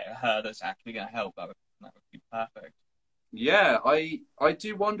 yeah, her that's actually going to help, that would be perfect. Yeah, I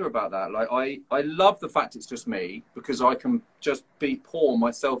do wonder about that. Like I love the fact it's just me, because I can just pour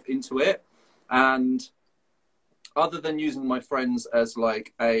myself into it, and other than using my friends as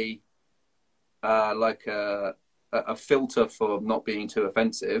like a filter for not being too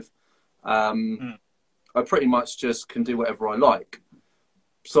offensive, I pretty much just can do whatever I like.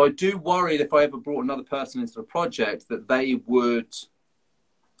 So I do worry that if I ever brought another person into the project that they would,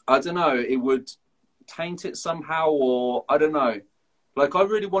 I don't know, it would taint it somehow, or I don't know. Like I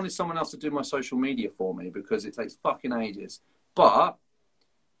really wanted someone else to do my social media for me because it takes fucking ages. But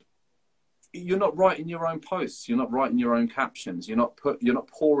you're not writing your own posts, you're not writing your own captions, you're not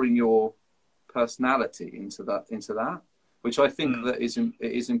pouring your personality into that, which I think that it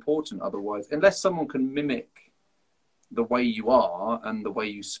is important. Otherwise, unless someone can mimic the way you are and the way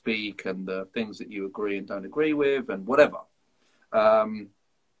you speak and the things that you agree and don't agree with and whatever,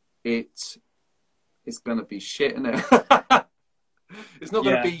 it's going to be shit, isn't it? It's not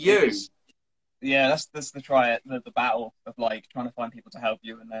going to be you. Yeah, that's the battle of like trying to find people to help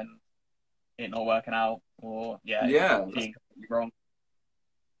you, and then it not working out, or Yeah. being completely wrong.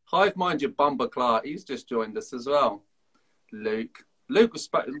 Hive mind your bumper Clark. He's just joined us as well. Luke. Luke was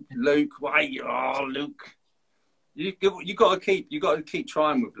Luke. Why? Oh, Luke. You got to keep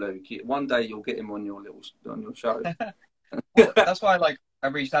trying with Luke. One day you'll get him on your show. Well, that's why I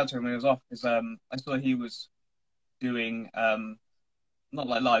reached out to him when he was off, because I saw he was doing not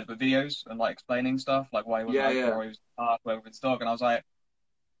like live but videos and like explaining stuff, like why he wasn't or he was in the park, whether with his dog, and I was like,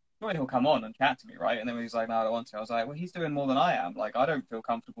 surely he'll come on and chat to me, right? And then when he's like, no, I don't want to, I was like, well, he's doing more than I am. Like, I don't feel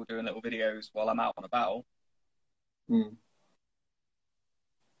comfortable doing little videos while I'm out on a battle.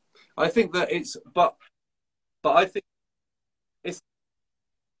 I think that but I think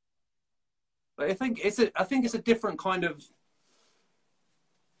it's a different kind of.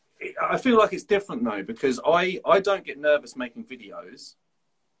 I feel like it's different though, because I don't get nervous making videos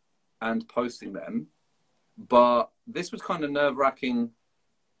and posting them, but this was kind of nerve-wracking,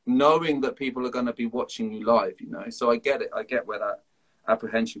 knowing that people are going to be watching you live, you know. So I get it. I get where that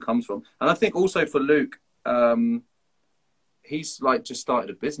apprehension comes from, and I think also for Luke, he's like just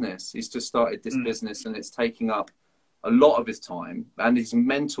started a business. He's just started this business, and it's taking up a lot of his time and his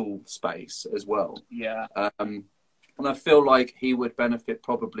mental space as well. Yeah. And I feel like he would benefit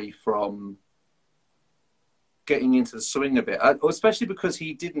probably from getting into the swing of it, especially because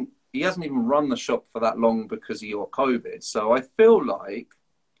he hasn't even run the shop for that long because he got COVID. So I feel like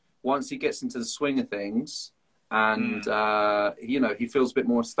once he gets into the swing of things and, you know, he feels a bit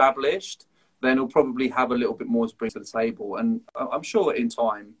more established, then he'll probably have a little bit more to bring to the table. And I'm sure in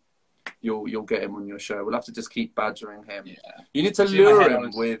time you'll get him on your show. We'll have to just keep badgering him. Yeah. You need to lure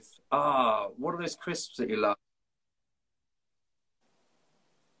him with, what are those crisps that you love?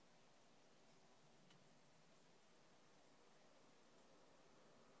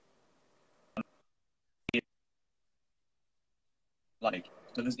 Like,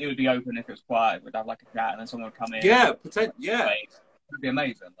 so it would be open if it was quiet. We'd have like a chat, and then someone would come in. Yeah, yeah, it would be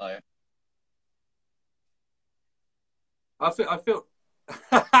amazing. Like, I feel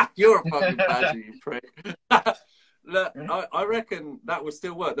you're a fucking badger, you prick. Look, I reckon that would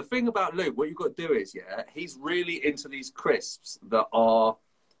still work. The thing about Luke, what you've got to do is, he's really into these crisps that are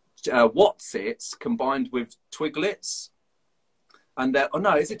Wotsits combined with Twiglets, and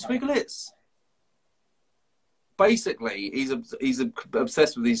is it Twiglets? Basically, he's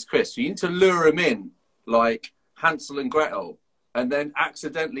obsessed with these crisps. So you need to lure him in like Hansel and Gretel, and then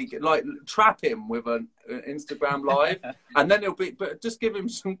accidentally trap him with an Instagram live, and then but just give him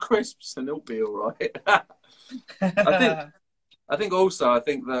some crisps and he'll be all right. I think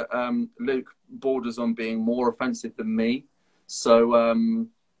that Luke borders on being more offensive than me. So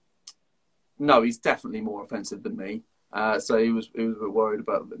no, he's definitely more offensive than me. So he was a bit worried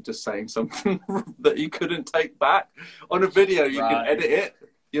about just saying something that you couldn't take back. On a video, you can edit it.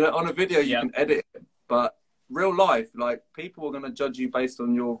 You know, on a video, you can edit it. But real life, like, people are going to judge you based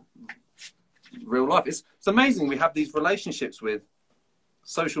on your real life. It's amazing. We have these relationships with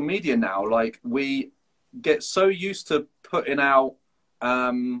social media now. Like, we get so used to putting out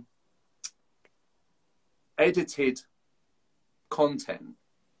edited content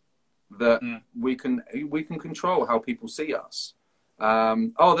that we can control how people see us.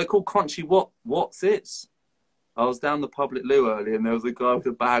 They're called crunchy Wotsits. I was down the public loo earlier and there was a guy with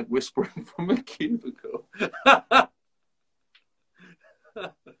a bag whispering from a cubicle.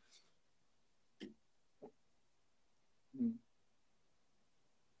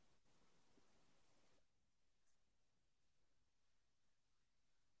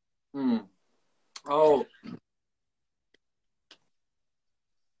 Oh.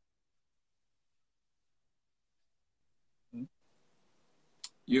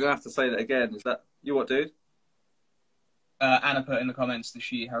 You're going to have to say that again. Is that you what, dude? Anna put in the comments that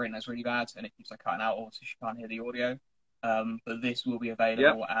her internet's really bad and it keeps cutting out, so she can't hear the audio. But this will be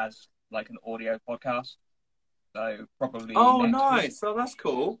available as like an audio podcast. So probably. Oh, nice! Week. Oh, that's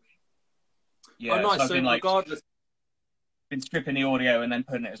cool. Yeah, nice. So regardless, been stripping the audio and then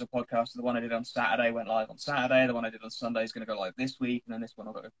putting it as a podcast. The one I did on Saturday went live on Saturday. The one I did on Sunday is going to go live this week, and then this one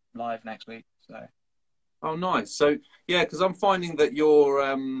will go live next week. So. Oh, nice. So yeah, because I'm finding that your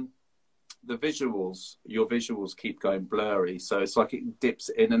visuals keep going blurry. So it's like it dips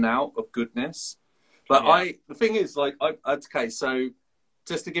in and out of goodness. Like the thing is, like, okay, so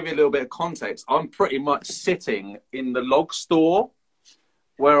just to give you a little bit of context, I'm pretty much sitting in the log store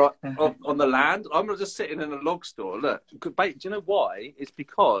where on the land. I'm just sitting in a log store. Look, do you know why? It's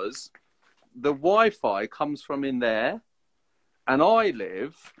because the Wi-Fi comes from in there, and I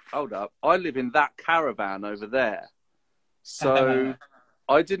live in that caravan over there. So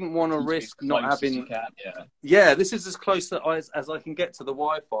I didn't want to Keep risk as not close as you having. can, yeah. Yeah, this is as close as I can get to the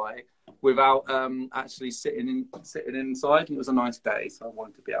Wi-Fi without actually sitting inside. And it was a nice day, so I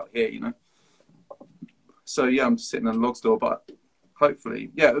wanted to be out here, you know. So yeah, I'm just sitting in a log store, but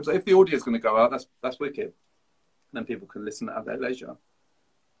hopefully, yeah, if the audio is going to go out, that's wicked. Then people can listen at their leisure.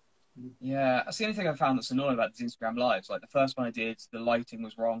 Yeah, that's the only thing I found that's annoying about these Instagram lives. Like the first one I did, the lighting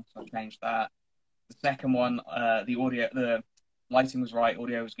was wrong, so I changed that. The second one, the lighting was right,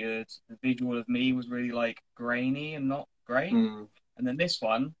 audio was good. The visual of me was really like grainy and not great. Mm. And then this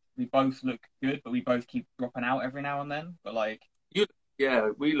one, we both look good, but we both keep dropping out every now and then. But like, Yeah,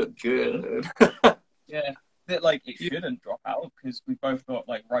 we look good. yeah, that like it shouldn't drop out because we both got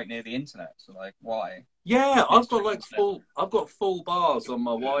like right near the internet. So like, why? Yeah, I've got full bars on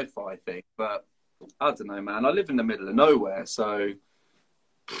my Wi-Fi thing, but I don't know, man. I live in the middle of nowhere, so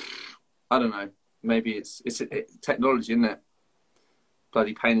I don't know. Maybe it's technology, isn't it?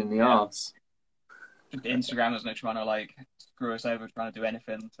 Bloody pain in the arse. Instagram isn't trying to like screw us over, trying to do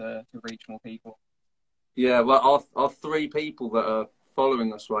anything to reach more people. Yeah, well, our 3 people that are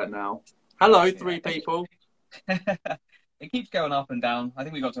following us right now. Hello, 3 people. It keeps going up and down. I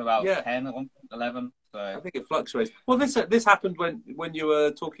think we got to about 10 at one point, 11. So I think it fluctuates. Well, this happened when you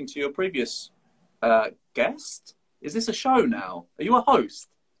were talking to your previous guest. Is this a show now? Are you a host?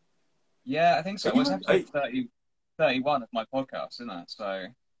 Yeah, I think so. It's episode 31 of my podcast, isn't it? So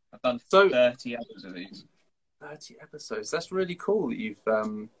I've done 30 episodes of these. 30 episodes. That's really cool that you've.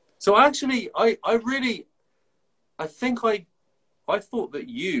 So actually, I thought that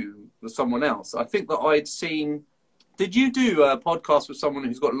you were someone else. I think that I'd seen. Did you do a podcast with someone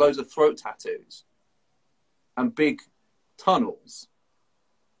who's got loads of throat tattoos and big tunnels?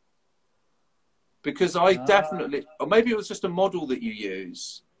 Because I definitely, or maybe it was just a model that you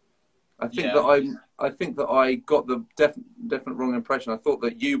use. I think that I got the definite wrong impression. I thought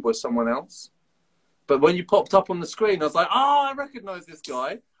that you were someone else. But when you popped up on the screen, I was like, I recognise this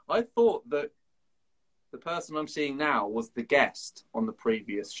guy. I thought that the person I'm seeing now was the guest on the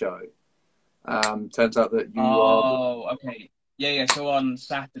previous show. Turns out that you are. Oh, okay. Yeah. So on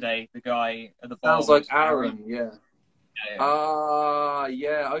Saturday, the guy at the bar. Sounds like Aaron. Yeah. Yeah.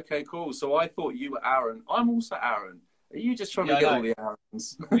 Yeah. Okay, cool. So I thought you were Aaron. I'm also Aaron. Are you just trying to get all the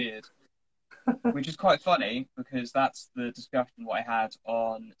Aarons? Weird. Which is quite funny because that's the discussion what I had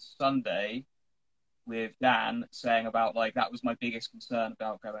on Sunday with Dan, saying about like that was my biggest concern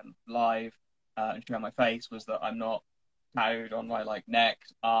about going live and showing my face was that I'm not tattooed on my like neck,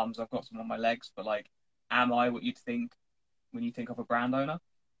 arms. I've got some on my legs, but like, am I what you'd think when you think of a brand owner?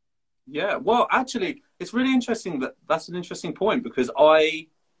 Yeah. Well, actually, it's really interesting that's an interesting point because I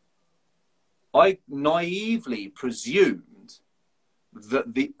naively presumed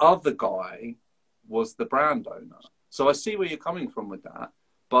that the other guy was the brand owner. So I see where you're coming from with that,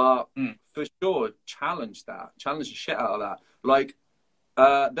 but for sure, challenge the shit out of that. Like,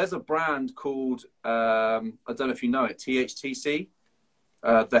 there's a brand called, I don't know if you know it, THTC,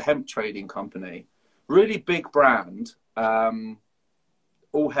 the hemp trading company. Really big brand,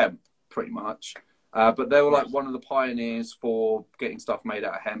 all hemp, pretty much. But they were like one of the pioneers for getting stuff made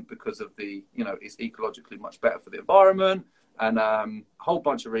out of hemp because of the, it's ecologically much better for the environment and a whole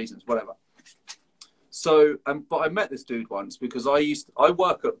bunch of reasons, whatever. So, but I met this dude once because I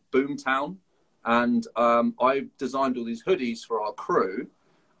work at Boomtown and I designed all these hoodies for our crew.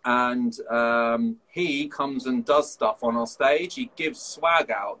 And he comes and does stuff on our stage. He gives swag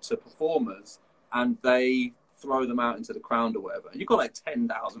out to performers and they throw them out into the crowd or whatever. And you've got like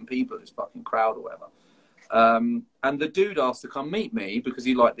 10,000 people in this fucking crowd or whatever. And the dude asked to come meet me because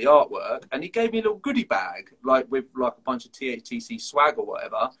he liked the artwork. And he gave me a little goodie bag, like with like a bunch of THTC swag or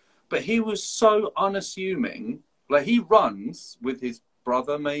whatever. But he was so unassuming. Like he runs with his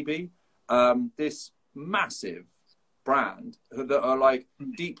brother, maybe, this massive brand that are like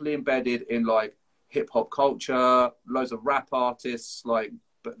deeply embedded in like hip hop culture, loads of rap artists, like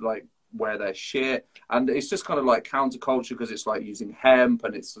wear their shit. And it's just kind of like counterculture because it's like using hemp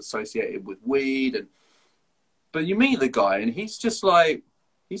and it's associated with weed. But you meet the guy and he's just a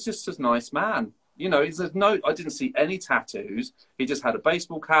nice man. I didn't see any tattoos. He just had a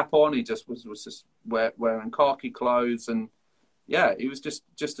baseball cap on. He just was just wearing khaki clothes. And yeah, he was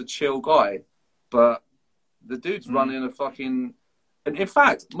just a chill guy. But the dude's running a fucking... And in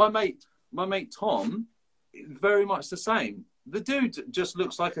fact, my mate Tom, very much the same. The dude just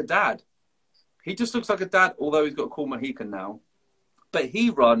looks like a dad. He just looks like a dad, although he's got a cool Mohican now. But he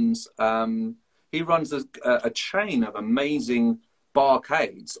runs a chain of amazing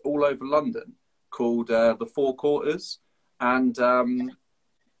barcades all over London called the Four Quarters, and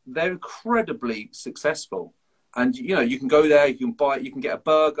they're incredibly successful. And you know, you can go there, you can buy, you can get a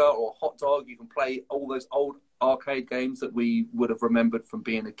burger or a hot dog, you can play all those old arcade games that we would have remembered from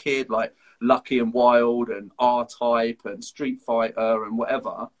being a kid, like Lucky and Wild and R-Type and Street Fighter and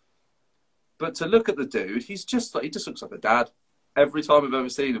whatever. But to look at the dude, he just looks like a dad. Every time I've ever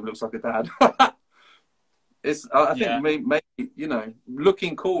seen him, looks like a dad. I think maybe, you know,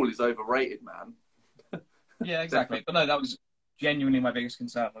 looking cool is overrated, man. Yeah, exactly. But no, that was genuinely my biggest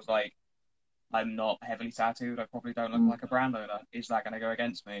concern, was like, I'm not heavily tattooed. I probably don't look like a brand owner. Is that going to go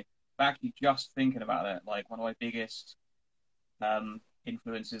against me? But actually, just thinking about it, like, one of my biggest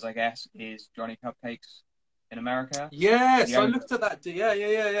influences, I guess, is Johnny Cupcakes in America. Yes, I looked at that.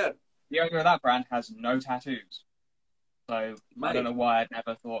 Yeah. The owner of that brand has no tattoos. So Mate. I don't know why I'd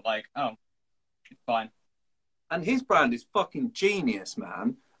never thought, like, oh, it's fine. And his brand is fucking genius,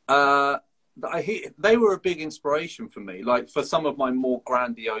 man. They were a big inspiration for me, like for some of my more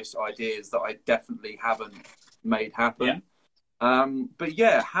grandiose ideas that I definitely haven't made happen. Yeah. But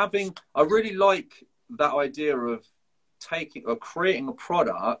yeah, I really like that idea of creating a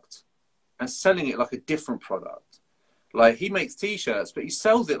product and selling it like a different product. Like, he makes t-shirts, but he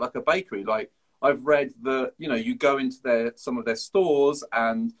sells it like a bakery. Like, I've read that, you know, you go into some of their stores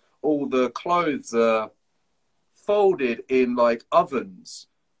and all the clothes are folded in like ovens,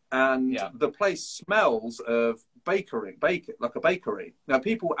 and the place smells of like a bakery. Now,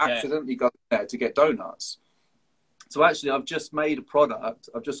 people accidentally go there to get donuts. So actually, I've just made a product.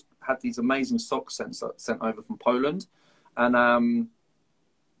 I've just had these amazing socks sent over from Poland, and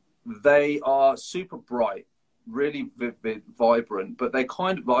they are super bright, really vivid, vibrant. But they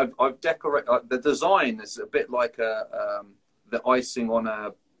kind of, I've decorated, the design is a bit like the icing on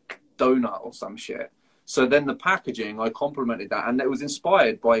a donut or some shit. So then the packaging, I complemented that, and it was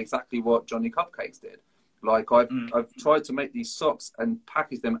inspired by exactly what Johnny Cupcakes did. Like, I've tried to make these socks and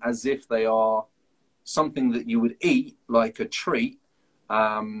package them as if they are something that you would eat, like a treat.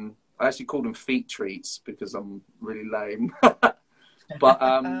 I actually call them feet treats because I'm really lame. But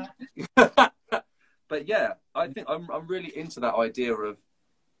but yeah, I think I'm really into that idea of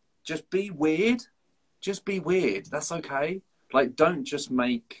just be weird. Just be weird. That's okay. Like, don't just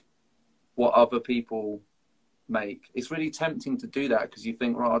make what other people make. It's really tempting to do that because you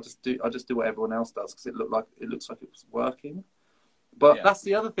think, right, I'll just do what everyone else does because it looks like it's working. But that's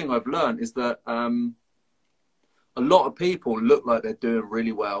the other thing I've learned, is that a lot of people look like they're doing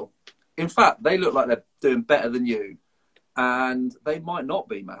really well. In fact, they look like they're doing better than you, and they might not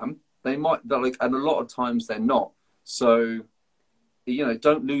be, man. And a lot of times they're not. So, you know,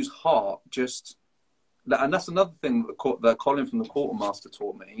 don't lose heart. And that's another thing that Colin from the Quartermaster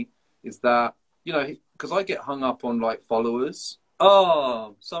taught me, is that, you know, because I get hung up on like followers.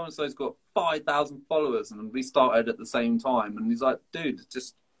 Oh, so and so's got 5,000 followers, and we started at the same time. And he's like, dude,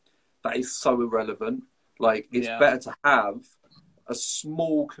 that is so irrelevant. Like, it's better to have a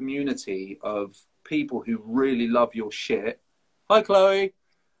small community of people who really love your shit. Hi, Chloe.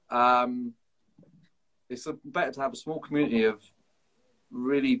 It's better to have a small community of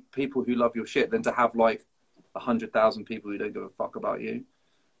really people who love your shit than to have like 100,000 people who don't give a fuck about you.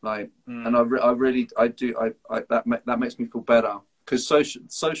 Like, and that makes me feel better, because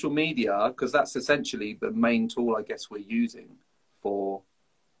social media, because that's essentially the main tool I guess we're using for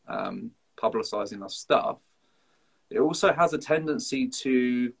publicizing our stuff. It also has a tendency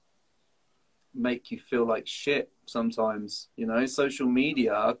to make you feel like shit sometimes. You know, social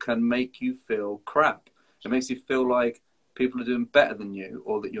media can make you feel crap. It makes you feel like people are doing better than you,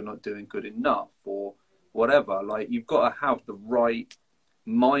 or that you're not doing good enough, or whatever. Like, you've got to have the right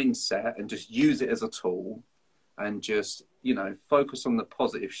mindset and just use it as a tool, and just, you know, focus on the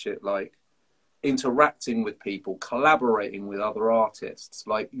positive shit, like interacting with people, collaborating with other artists.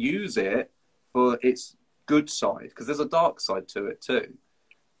 Like, use it for its good side, because there's a dark side to it too.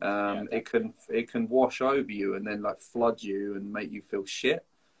 It can wash over you and then like flood you and make you feel shit.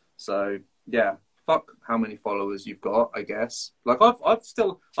 So yeah, fuck how many followers you've got, I guess. Like,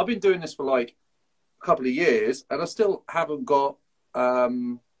 I've been doing this for like a couple of years, and I still haven't got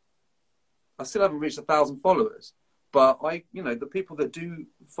I still haven't reached 1,000 followers. But the people that do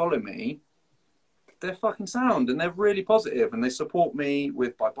follow me, they're fucking sound, and they're really positive, and they support me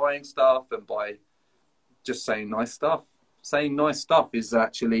by buying stuff and by just saying nice stuff. Saying nice stuff is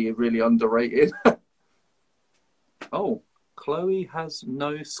actually really underrated. Oh, Chloe has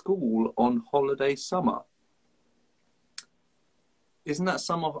no school on holiday summer. Isn't that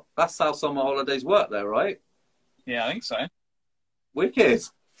summer? That's how summer holidays work there, right? Yeah, I think so. Wicked.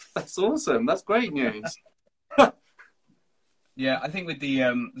 That's awesome. That's great news. Yeah, I think with the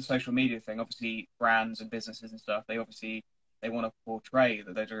social media thing, obviously brands and businesses and stuff, they want to portray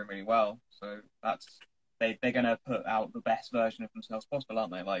that they're doing really well. So that's they're gonna put out the best version of themselves possible,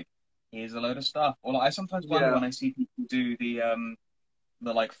 aren't they? Like, here's a load of stuff. Or like, I sometimes wonder when I see people do the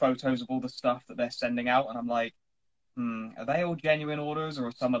like photos of all the stuff that they're sending out, and I'm like, are they all genuine orders, or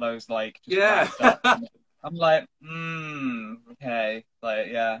are some of those like just ramped up? I'm like, okay, like,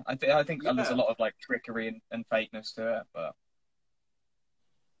 yeah. I think there's a lot of like trickery and fakeness to it, but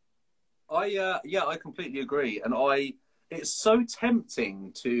I completely agree, and it's so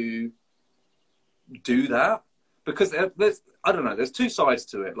tempting to do that because there's, I don't know, there's two sides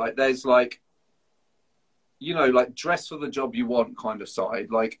to it. Like, there's like, you know, like dress for the job you want kind of side,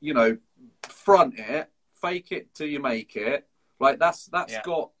 like, you know, front it, fake it till you make it. Like, that's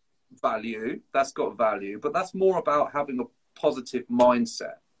got value. That's got value, but that's more about having a positive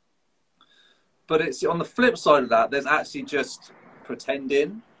mindset. But it's on the flip side of that, there's actually just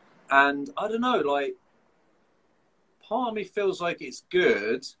pretending. And I don't know, like, part of me feels like it's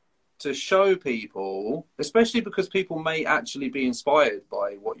good to show people, especially because people may actually be inspired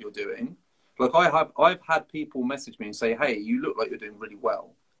by what you're doing. Like, I've had people message me and say, hey, you look like you're doing really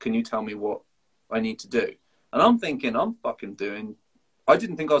well. Can you tell me what I need to do? And I'm thinking, I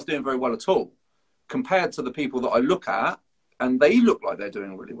didn't think I was doing very well at all compared to the people that I look at, and they look like they're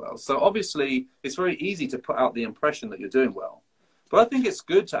doing really well. So obviously it's very easy to put out the impression that you're doing well. But I think it's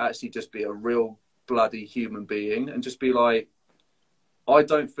good to actually just be a real bloody human being and just be like, I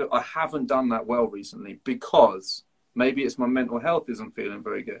haven't done that well recently because maybe it's my mental health isn't feeling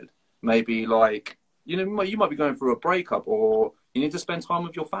very good. Maybe, like, you know, you might be going through a breakup, or you need to spend time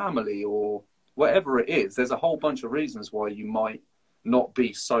with your family, or whatever it is. There's a whole bunch of reasons why you might not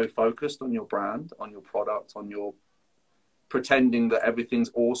be so focused on your brand, on your product, on your pretending that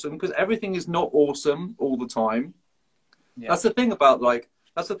everything's awesome, because everything is not awesome all the time. Yeah. That's the thing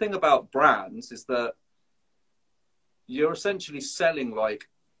about brands, is that you're essentially selling like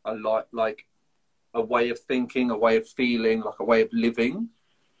a way of thinking, a way of feeling, like a way of living.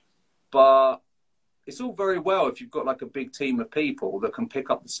 But it's all very well if you've got like a big team of people that can pick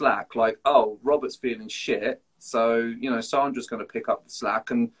up the slack. Like, oh, Robert's feeling shit, so, you know, Sandra's going to pick up the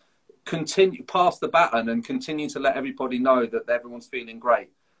slack and continue, pass the baton and continue to let everybody know that everyone's feeling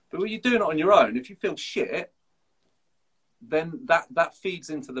great. But when you're doing it on your own, if you feel shit, then that feeds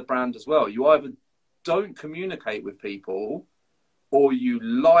into the brand as well. You either don't communicate with people, or you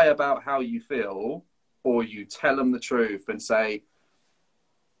lie about how you feel, or you tell them the truth and say,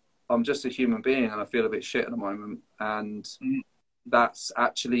 I'm just a human being and I feel a bit shit at the moment. And that's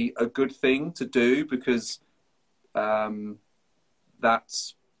actually a good thing to do, because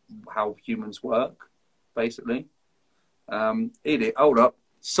that's how humans work, basically. Idiot, hold up.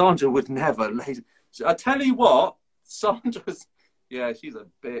 Sandra would never. I tell you what, Sandra's, yeah, she's a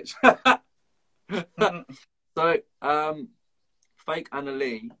bitch. So, fake Anna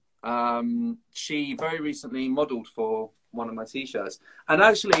Lee, she very recently modelled for one of my t-shirts. And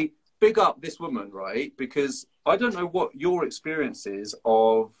actually, big up this woman, right? Because I don't know what your experience is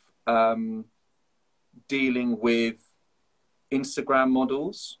of dealing with Instagram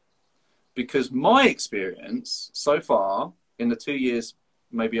models, because my experience so far in the 2 years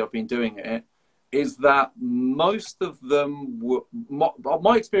maybe I've been doing it is that most of them were,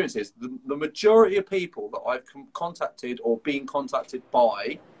 my experience is the majority of people that I've contacted or been contacted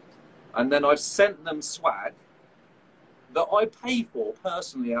by, and then I've sent them swag that I pay for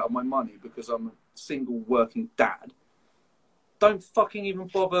personally out of my money because I'm a single working dad, don't fucking even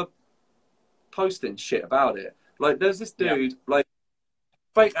bother posting shit about it. Like, there's this dude, like,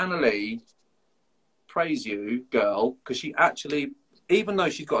 fake Anna Lee, praise you, girl, because she actually, even though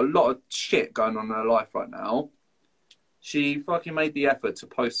she's got a lot of shit going on in her life right now, she fucking made the effort to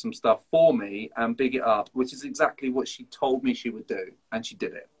post some stuff for me and big it up, which is exactly what she told me she would do, and she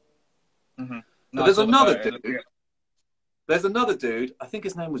did it. Mm-hmm. No, but there's another dude. There's another dude, I think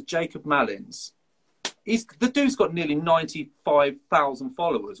his name was Jacob Mallins. The dude's got nearly 95,000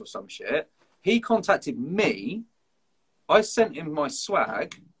 followers or some shit. He contacted me. I sent him my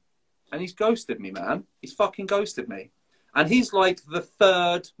swag, and he's ghosted me, man. He's fucking ghosted me. And he's like the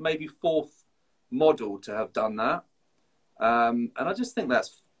third, maybe fourth model to have done that. And I just think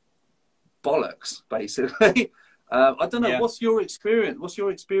that's bollocks, basically. I don't know. Yeah. What's your experience? What's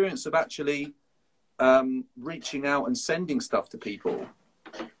your experience of actually reaching out and sending stuff to people?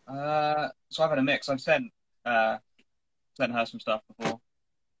 So I've had a mix. I've sent her some stuff before,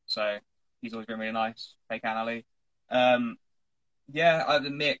 so he's always been really nice. Fake Anna Lee. Yeah, I had a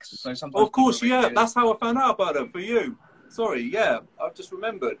mix. So sometimes, of course, yeah, that's how I found out about her. For you, sorry, yeah, I've just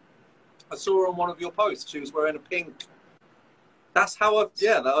remembered. I saw her on one of your posts. She was wearing a pink. That's how I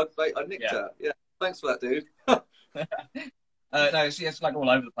nicked her. Yeah, thanks for that, dude. No, it's like all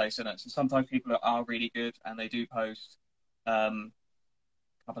over the place, isn't it? So sometimes people are really good and they do post a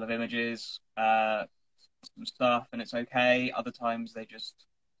couple of images, some stuff, and it's okay. Other times they just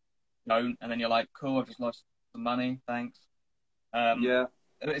don't, and then you're like, cool, I've just lost some money, thanks. Yeah.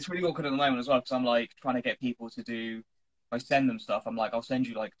 It's really awkward at the moment as well because I'm like trying to get people to do. If I send them stuff, I'm like, I'll send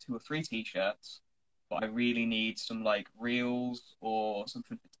you like 2 or 3 t-shirts, but I really need some like reels or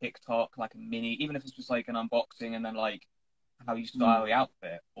something for TikTok, like a mini, even if it's just like an unboxing and then like how you style the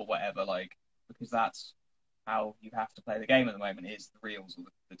outfit or whatever, like because that's how you have to play the game at the moment is the reels or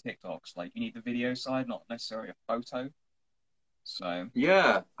the TikToks. Like you need the video side, not necessarily a photo. So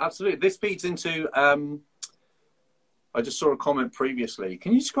Yeah, absolutely. This feeds into. I just saw a comment previously.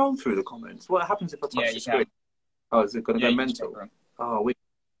 Can you scroll through the comments? What happens if I touch the screen? can. Oh, is it going to Yeah, go you can mental? scroll through 'em.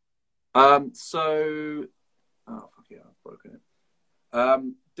 Oh, so. Oh, fuck yeah, I've broken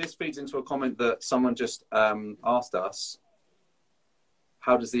it. This feeds into a comment that someone just asked us.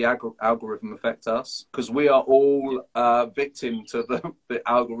 How does the algorithm affect us? Because we are all victim to the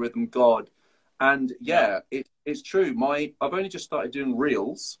algorithm god. And yeah, it's true. I've only just started doing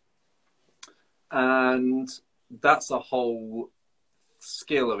reels, and that's a whole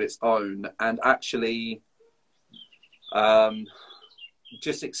skill of its own. And actually,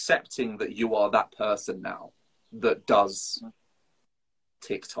 just accepting that you are that person now that does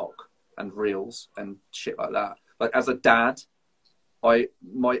TikTok and reels and shit like that. Like as a dad,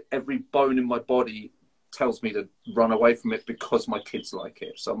 every bone in my body tells me to run away from it because my kids like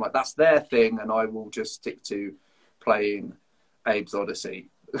it. So I'm like, that's their thing, and I will just stick to playing Abe's Odyssey.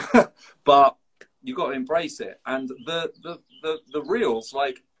 But you got to embrace it. And the reels,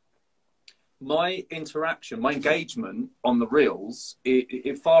 like my interaction, my engagement on the reels,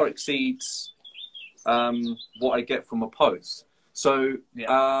 it far exceeds what I get from a post. So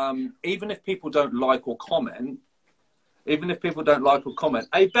even if people don't like or comment, hey,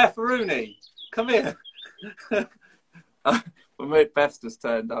 Beth Rooney, come here. My mate Beth's just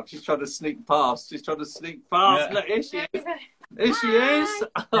turned up. She's trying to sneak past. Yeah. Look, here she is. Here she is.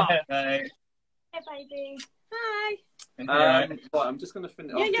 Hey, Hey, baby. Hi. Right, I'm just going to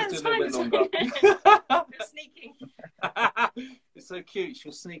finish. Yeah, Just it's do a little fine. bit longer. You're sneaking. It's so cute.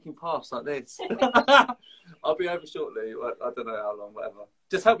 She's sneaking past like this. I'll be over shortly. I don't know how long, whatever.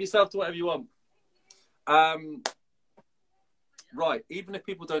 Just help yourself to whatever you want. Right. Even if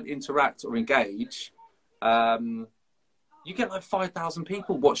people don't interact or engage, you get like 5,000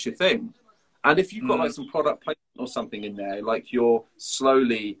 people watch your thing. And if you've got like some product placement or something in there, like you're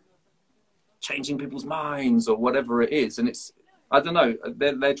slowly changing people's minds or whatever it is, and it's, I don't know,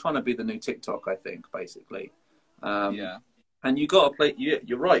 they're trying to be the new TikTok, I think, basically. And you got to play.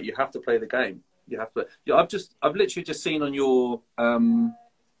 You're right. You have to play the game. You have to. I've literally just seen on your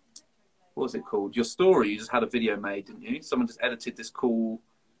what was it called? Your story. You just had a video made, didn't you? Someone just edited this cool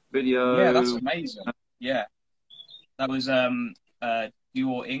video. Yeah, that's amazing. Yeah, that was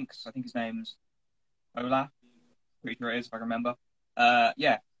Duo Inks. I think his name's Olaf. Pretty sure it is, if I remember.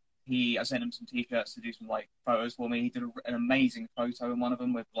 Yeah, I sent him some t-shirts to do some like photos for me. He did an amazing photo in one of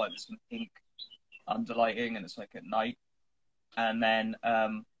them with like some pink underlighting, and it's like at night. And then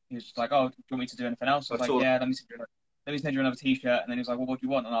he was just like, "Oh, do you want me to do anything else?" I was like, "Yeah, let me send you another t-shirt." And then he was like, "Well, what do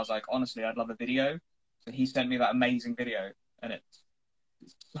you want?" And I was like, "Honestly, I'd love a video." So he sent me that amazing video, and it's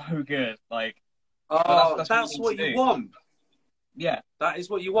so good. Like, that's what you want. Yeah, that is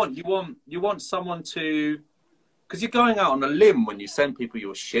what you want. You want someone to, because you're going out on a limb when you send people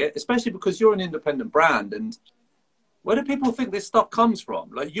your shit, especially because you're an independent brand. And where do people think this stuff comes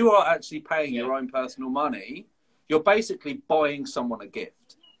from? Like, you are actually paying your own personal money. You're basically buying someone a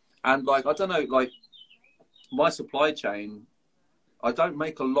gift. And like, I don't know, like my supply chain, I don't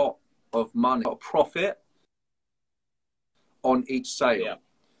make a lot of money, a profit on each sale. Yeah.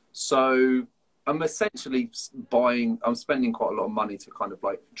 So I'm essentially I'm spending quite a lot of money to kind of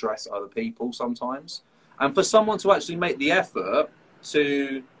like dress other people sometimes. And for someone to actually make the effort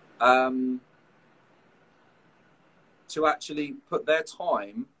to actually put their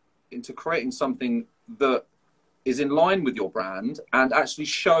time into creating something that is in line with your brand and actually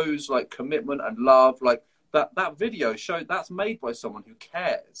shows like commitment and love, like that video showed that's made by someone who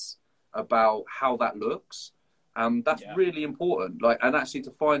cares about how that looks. That's really important. Like, and actually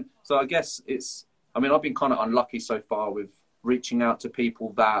to find, so I guess I've been kind of unlucky so far with reaching out to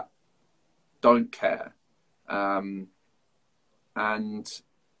people that don't care. And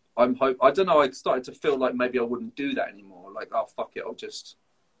I don't know, I started to feel like maybe I wouldn't do that anymore. Like, oh, fuck it. I'll just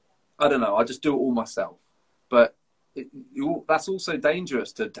do it all myself. But that's also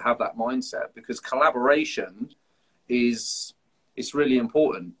dangerous to have that mindset, because collaboration it's really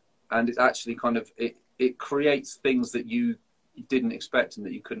important. And it's actually kind of, it creates things that you didn't expect and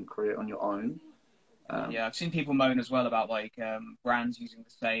that you couldn't create on your own. Yeah, I've seen people moan as well about like brands using the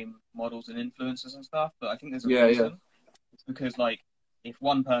same models and influencers and stuff, but I think there's a reason. It's because like if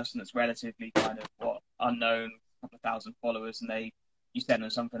one person that's relatively kind of unknown, a couple of thousand followers, and you send them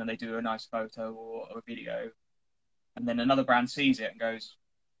something and they do a nice photo or a video, and then another brand sees it and goes,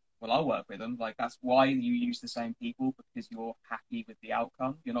 well, I'll work with them. Like, that's why you use the same people, because you're happy with the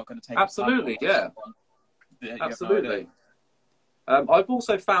outcome. You're not going to take absolutely, yeah, absolutely. I've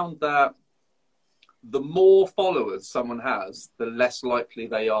also found that the more followers someone has, the less likely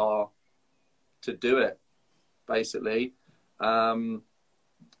they are to do it, basically. And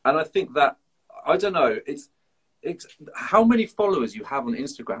I think that, I don't know, it's how many followers you have on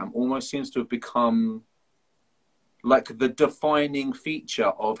Instagram almost seems to have become like the defining feature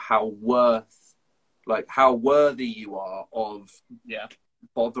of how worthy you are of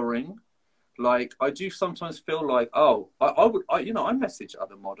bothering. Like, I do sometimes feel like, I message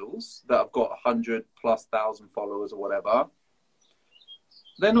other models that have got 100,000+ followers or whatever.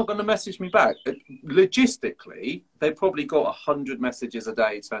 They're not going to message me back. Logistically, they probably got 100 messages a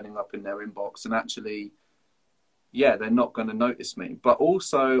day turning up in their inbox, and actually, yeah, they're not going to notice me. But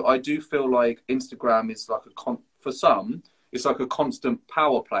also, I do feel like Instagram is like for some, it's like a constant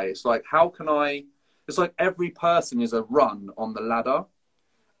power play. It's like, it's like every person is a run on the ladder.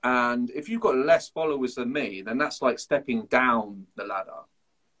 And if you've got less followers than me, then that's like stepping down the ladder.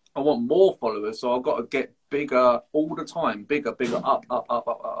 I want more followers, so I've got to get bigger all the time. Bigger, up.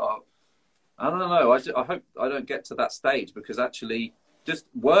 I don't know. I hope I don't get to that stage, because actually just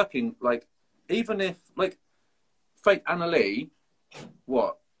working, like, even if, like, Fake Anna Lee,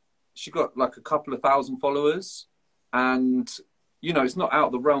 she got like a couple of thousand followers, and, you know, it's not out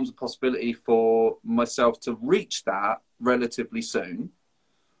of the realms of possibility for myself to reach that relatively soon.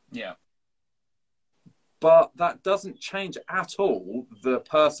 Yeah. But that doesn't change at all the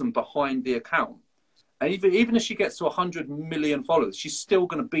person behind the account. And even if she gets to 100 million followers, she's still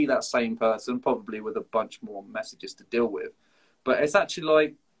going to be that same person, probably with a bunch more messages to deal with. But it's actually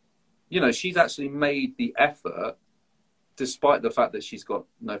like, you know, she's actually made the effort despite the fact that she's got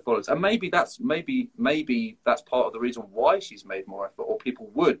no followers. And maybe that's part of the reason why she's made more effort, or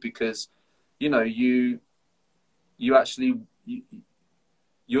people would, because, you know, you've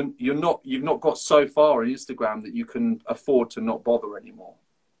not got so far on Instagram that you can afford to not bother anymore.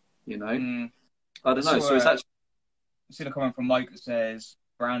 You know, I don't know. So it's actually. I've seen a comment from Mike that says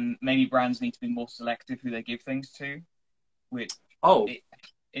maybe brands need to be more selective who they give things to, which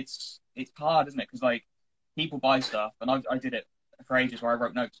it's hard, isn't it? Because like people buy stuff, and I did it for ages where I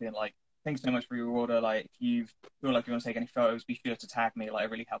wrote notes being like, thanks so much for your order. Like, if you feel like you want to take any photos, be sure to tag me. Like,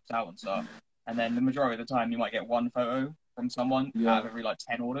 it really helps out and stuff. And then the majority of the time, you might get one photo from someone out of every like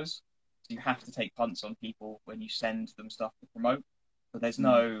 10 orders. So you have to take punts on people when you send them stuff to promote. But there's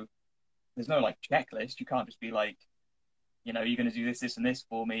no like checklist. You can't just be like, you know, you're going to do this, this, and this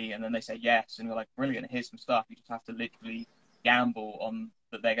for me, and then they say yes, and you're like, brilliant, here's some stuff. You just have to literally gamble on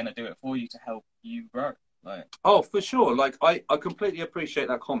that they're going to do it for you to help you grow. Like, oh, for sure. Like, I completely appreciate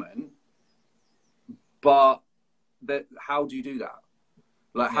that comment, but how do you do that?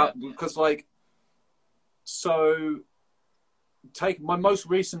 Like, how? Because like, so take my most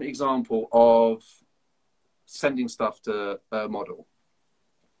recent example of sending stuff to a model.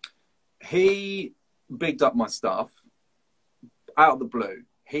 He bigged up my stuff out of the blue.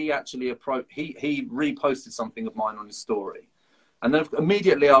 He actually he reposted something of mine on his story. And then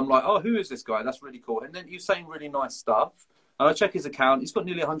immediately I'm like, oh, who is this guy? That's really cool. And then he's saying really nice stuff. And I check his account. He's got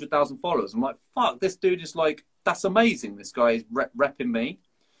nearly 100,000 followers. I'm like, fuck, this dude is like, that's amazing. This guy is repping me.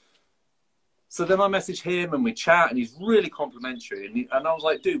 So then I message him and we chat, and he's really complimentary. And I was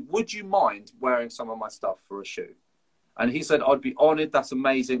like, dude, would you mind wearing some of my stuff for a shoot? And he said, I'd be honored. That's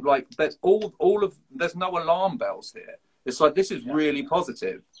amazing. Like, there's there's no alarm bells here. It's like, this is really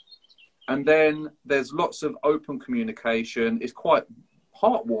positive. And then there's lots of open communication. It's quite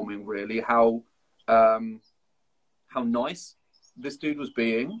heartwarming, really, how nice this dude was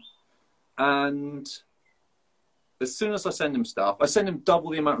being. And as soon as I send him stuff, I send him double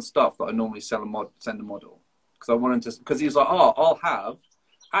the amount of stuff that I normally send a model. Because he was like, oh, I'll have.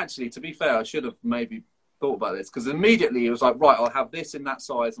 Actually, to be fair, I should have maybe thought about this, because immediately he was like, right, I'll have this in that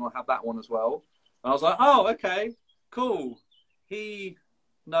size and I'll have that one as well. And I was like, oh, okay, cool. He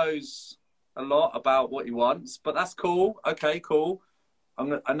knows a lot about what he wants, but that's cool. Okay, cool.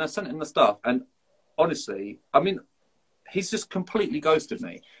 And I sent him the stuff, and honestly, I mean, he's just completely ghosted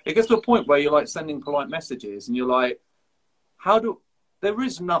me. It gets to a point where you're like sending polite messages and you're like, there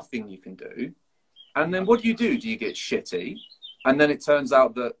is nothing you can do. And then what do? Do you get shitty? And then it turns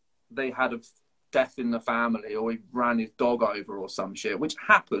out that they had death in the family, or he ran his dog over or some shit, which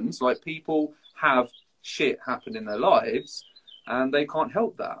happens. Like, people have shit happen in their lives and they can't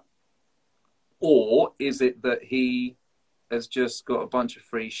help that. Or is it that he has just got a bunch of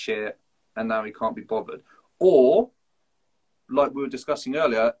free shit and now he can't be bothered? Or, like we were discussing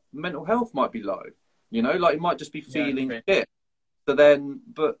earlier, mental health might be low. You know, like, he might just be feeling shit. So then,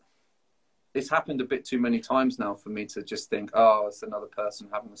 but it's happened a bit too many times now for me to just think, oh, it's another person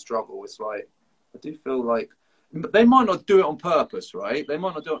having a struggle. It's like, I do feel like they might not do it on purpose, right? They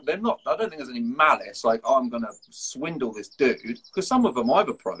might not do it. They're not. I don't think there's any malice. Like, oh, I'm going to swindle this dude, because some of them I've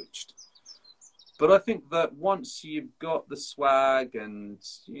approached. But I think that once you've got the swag and,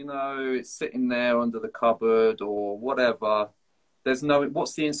 you know, it's sitting there under the cupboard or whatever, there's no.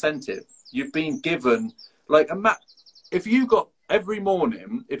 What's the incentive? You've been given, like, if you got every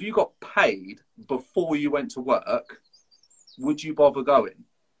morning, if you got paid before you went to work, would you bother going?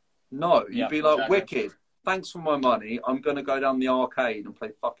 No, you'd be like, exactly. Wicked. Thanks for my money. I'm going to go down the arcade and play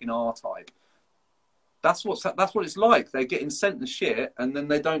fucking R-Type. That's what it's like. They're getting sent the shit, and then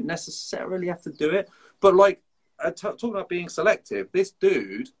they don't necessarily have to do it. But, like, talking about being selective, this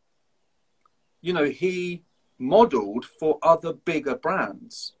dude, you know, he modelled for other bigger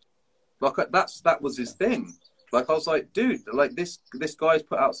brands. Like, that was his thing. Like, I was like, dude, like, this guy's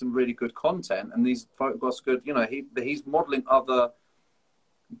put out some really good content, and these photographs good. You know, he's modelling other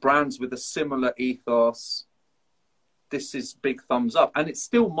brands with a similar ethos. This is big thumbs up. And it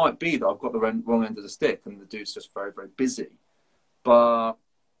still might be that I've got the wrong end of the stick and the dude's just very, very busy. But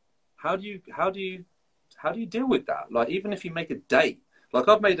how do you deal with that? Like, even if you make a date, like,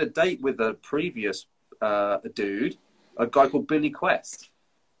 I've made a date with a previous dude, a guy called Billy Quest.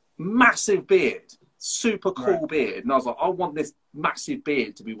 Massive beard, super cool beard. And I was like, I want this massive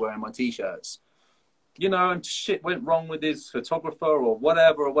beard to be wearing my T-shirts. You know, and shit went wrong with his photographer or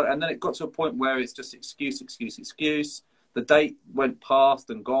whatever. And then it got to a point where it's just excuse. The date went past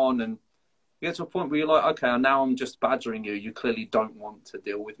and gone. And you get to a point where you're like, okay, now I'm just badgering you. You clearly don't want to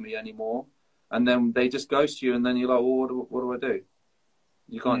deal with me anymore. And then they just ghost you. And then you're like, well, what do I do?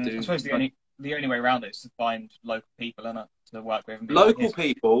 You can't do... I suppose the only way around it is to find local people, innit, to work with. And local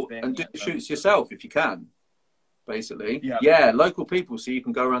people, and do shoots yourself if you can. Basically, yeah, local people, so you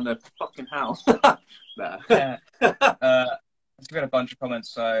can go around their fucking house. Yeah. We had a bunch of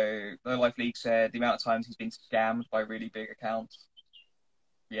comments. So, Low Life League said the amount of times he's been scammed by really big accounts.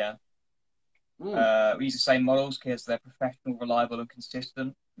 Yeah. We use the same models because they're professional, reliable, and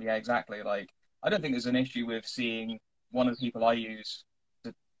consistent. Yeah, exactly. Like, I don't think there's an issue with seeing one of the people I use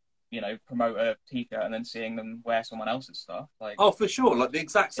to, you know, promote a T-shirt and then seeing them wear someone else's stuff. Like, oh, for sure, like the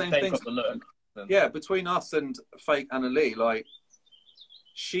exact same thing. Got the look. Yeah, between us and fake Anna Lee, like,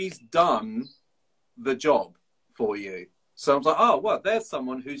 she's done the job for you. So I was like, oh, well, there's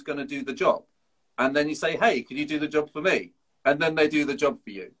someone who's going to do the job. And then you say, hey, can you do the job for me? And then they do the job for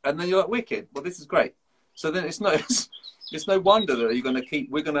you. And then you're like, wicked. Well, this is great. So then it's no wonder that you're going to keep,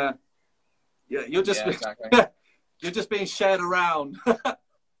 we're going to, yeah, you're just, you're just being shared around.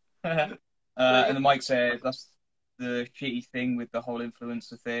 And then Mike said, that's the shitty thing with the whole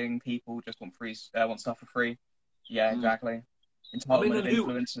influencer thing. People just want stuff for free. Yeah, exactly. Entitlement of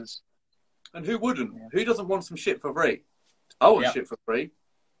influencers. And who wouldn't? Yeah. Who doesn't want some shit for free? I want shit for free.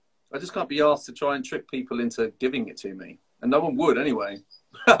 I just can't be asked to try and trick people into giving it to me. And no one would anyway.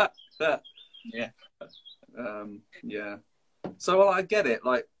 Yeah. Yeah. So, well, I get it.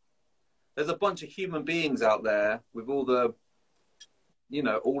 Like, there's a bunch of human beings out there with all the, you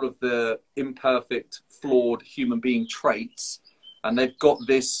know, all of the imperfect, flawed human being traits. And they've got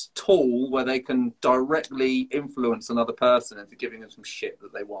this tool where they can directly influence another person into giving them some shit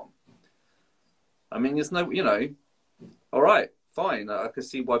that they want. I mean, there's no, you know, all right, fine. I can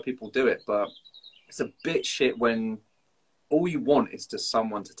see why people do it, but it's a bit shit when all you want is just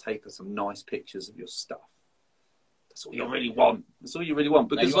someone to take some nice pictures of your stuff. That's all you really want. That's all you really want.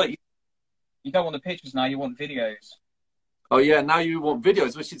 Because, like, you don't want the pictures now, you want videos. Oh, yeah, now you want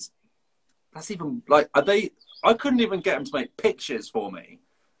videos, which is, that's even, like, I couldn't even get them to make pictures for me.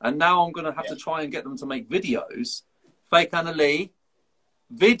 And now I'm going to have to try and get them to make videos. Fake Anna Lee,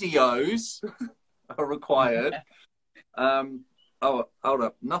 videos are required. Oh, hold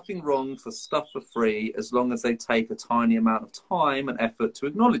up. Nothing wrong for stuff for free as long as they take a tiny amount of time and effort to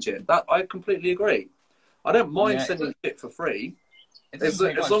acknowledge it. That I completely agree. I don't mind sending shit for free as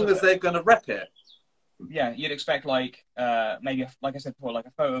long as they're going to rep it. Yeah, you'd expect, like, maybe, like I said before, like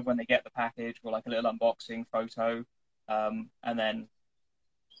a photo of when they get the package, or like a little unboxing photo, and then,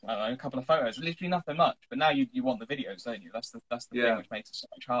 I don't know, a couple of photos. Literally nothing much. But now you want the videos, don't you? That's the thing which makes it so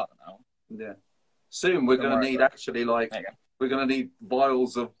much harder now. Yeah. Soon we're going to need, actually, like, we're going to need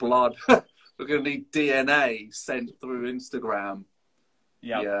vials of blood. We're We're going to need DNA sent through Instagram.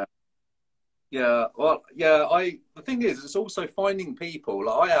 Yeah. Yeah. Well, yeah. The thing is, it's also finding people.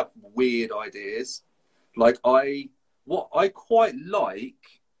 Like, I have weird ideas. Like what I quite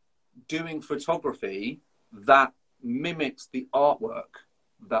like doing photography that mimics the artwork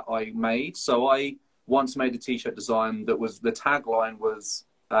that I made. So I once made a t-shirt design that was, the tagline was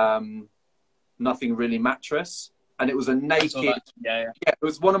 "Nothing really mattress," and it was a naked. Yeah. It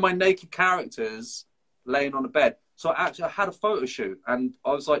was one of my naked characters laying on a bed. So I had a photo shoot, and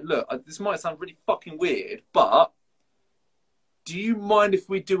I was like, look, this might sound really fucking weird, but do you mind if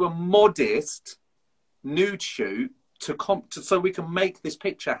we do a modest nude shoot so we can make this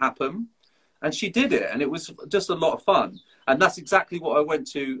picture happen? And she did it, and it was just a lot of fun. And that's exactly what I went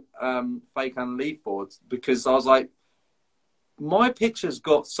to Fake Anna Lee for, because I was like, my picture's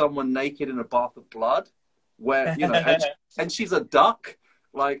got someone naked in a bath of blood, where, you know, and she's a duck,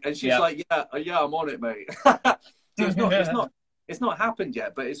 like, and she's like, yeah, I'm on it, mate. So it's not happened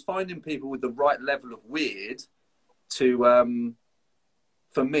yet, but it's finding people with the right level of weird to,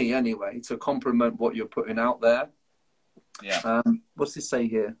 for me anyway, to complement what you're putting out there. Yeah. What's this say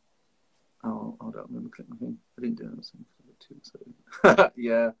here? Oh, hold on, let me click my thing. I didn't do anything.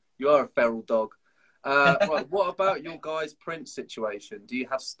 Yeah, you are a feral dog. Right, what about your guys' print situation? Do you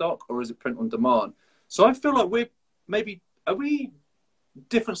have stock, or is it print on demand? So I feel like are we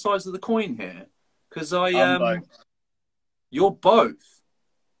different sides of the coin here? Because you're both.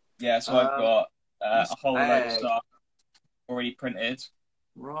 Yeah, so I've got a whole load of stuff already printed.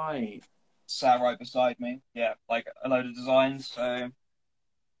 Right. Sat right beside me. Yeah, like a load of designs. So I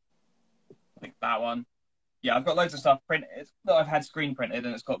think that one. Yeah, I've got loads of stuff printed that I've had screen printed,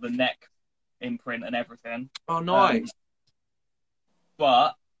 and it's got the neck imprint and everything. Oh, nice.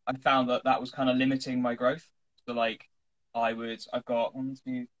 But I found that was kind of limiting my growth. So like, I've got 1,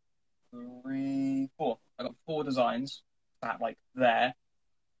 2, 3, 4. I got 4 designs that like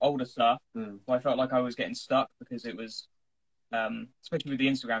older stuff. So I felt like I was getting stuck because it was, especially with the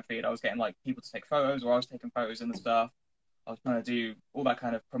Instagram feed, I was getting like people to take photos, or I was taking photos in the stuff. I was trying to do all that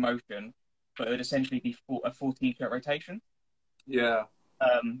kind of promotion, but it would essentially be a full t-shirt rotation. Yeah.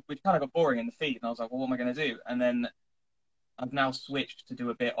 Which kind of got boring in the feed, and I was like, well, what am I going to do? And then I've now switched to do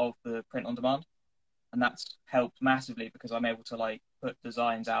a bit of the print on demand, and that's helped massively because I'm able to like put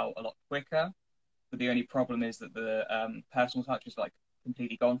designs out a lot quicker. But the only problem is that the personal touch is like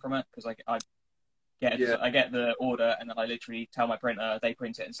completely gone from it, because I get the order, and then I literally tell my printer, they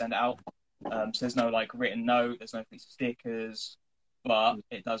print it and send it out. So there's no like written note, there's no stickers, but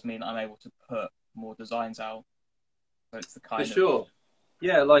it does mean I'm able to put more designs out. So it's the kind of... For sure.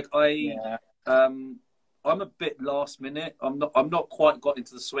 Yeah, like I'm a bit last minute. I'm not quite got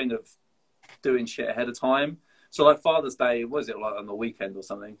into the swing of doing shit ahead of time. So like Father's Day, was it like on the weekend or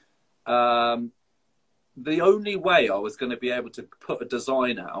something? The only way I was going to be able to put a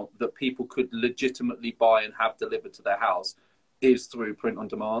design out that people could legitimately buy and have delivered to their house is through print on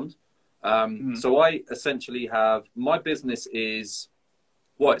demand. So I essentially have, my business is,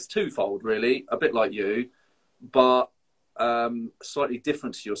 well, it's twofold really, a bit like you, but slightly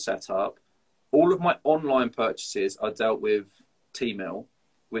different to your setup. All of my online purchases are dealt with T-Mill,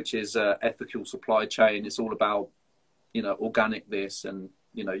 which is ethical supply chain. It's all about, you know, organic this, and,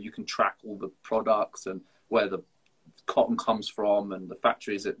 you know, you can track all the products and where the cotton comes from and the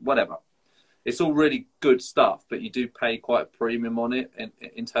factories, whatever. It's all really good stuff, but you do pay quite a premium on it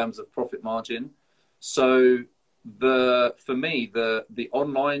in terms of profit margin. So for me, the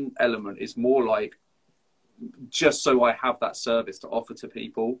online element is more like just so I have that service to offer to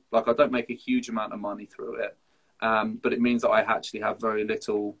people. Like, I don't make a huge amount of money through it, but it means that I actually have very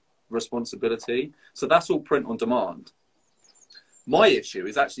little responsibility. So that's all print on demand. My issue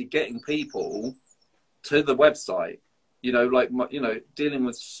is actually getting people to the website, you know, like, dealing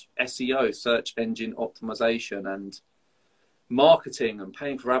with SEO, search engine optimization, and marketing and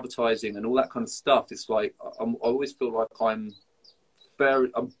paying for advertising and all that kind of stuff. It's like, I always feel like I'm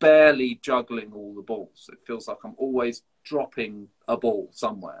barely juggling all the balls. It feels like I'm always dropping a ball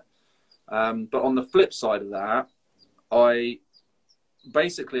somewhere. But on the flip side of that, I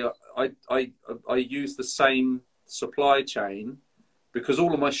use the same supply chain, because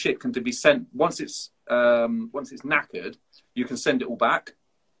all of my shit can be sent once it's knackered. You can send it all back,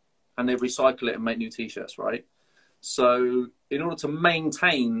 and they recycle it and make new t-shirts, right? So in order to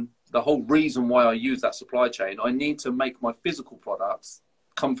maintain the whole reason why I use that supply chain, I need to make my physical products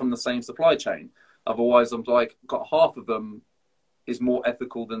come from the same supply chain. Otherwise, I'm like, got half of them is more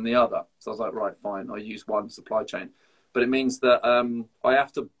ethical than the other. So I was like, right, fine, I use one supply chain. But it means that I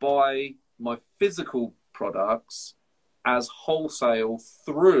have to buy my physical products as wholesale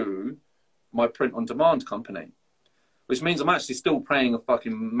through my print on demand company, which means I'm actually still paying a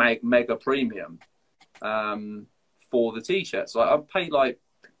fucking mega premium for the t-shirts. Like I pay like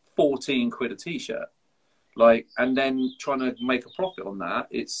 14 quid a t-shirt, like, and then trying to make a profit on that.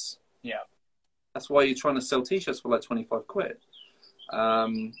 It's that's why you're trying to sell t-shirts for like 25 quid.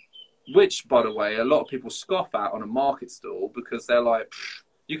 Which, by the way, a lot of people scoff at on a market stall because they're like,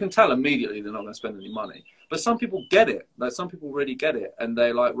 you can tell immediately they're not going to spend any money. But some people get it. Like some people really get it, and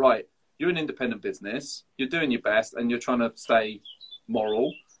they're like, right, you're an independent business, you're doing your best, and you're trying to stay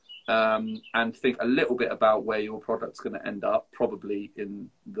moral and think a little bit about where your product's going to end up, probably in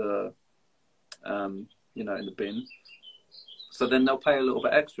the, you know, in the bin. So then they'll pay a little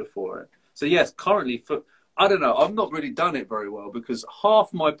bit extra for it. So yes, currently I don't know, I've not really done it very well because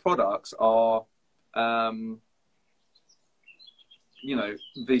half my products are, you know,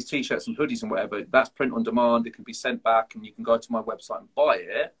 these t-shirts and hoodies and whatever, that's print on demand. It can be sent back and you can go to my website and buy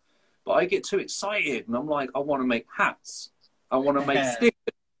it. But I get too excited and I'm like, I want to make hats. I want to make stickers.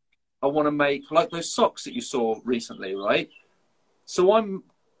 I want to make like those socks that you saw recently, right? So I'm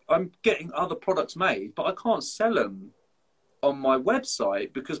getting other products made, but I can't sell them on my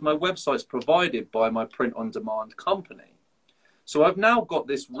website because my website's provided by my print on demand company. So I've now got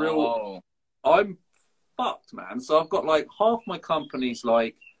this real, I'm fucked, man. So I've got like half my company's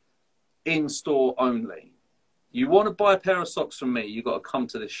like in store only. You want to buy a pair of socks from me, you got to come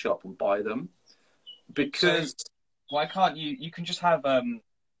to this shop and buy them because. So why can't you can just have,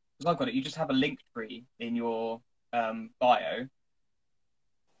 because I've got it, you just have a link tree in your bio.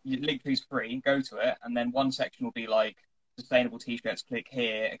 Your link tree's free, go to it, and then one section will be like sustainable t-shirts, click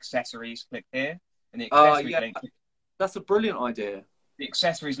here, accessories, click here. And the accessories link. That's a brilliant idea. The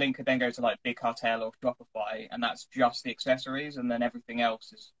accessories link could then go to like Big Cartel or Shopify, and that's just the accessories, and then everything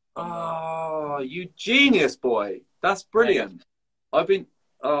else is. Oh, you genius, boy. That's brilliant. I've been,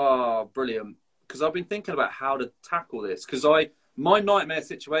 brilliant. Because I've been thinking about how to tackle this. Because my nightmare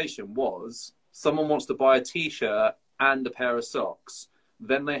situation was someone wants to buy a t-shirt and a pair of socks.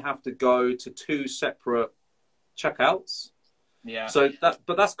 Then they have to go to 2 separate checkouts. Yeah. So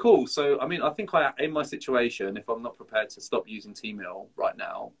but that's cool. So, I mean, I think in my situation, if I'm not prepared to stop using T-Mail right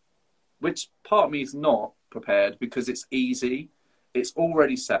now, which part of me is not prepared because it's easy. It's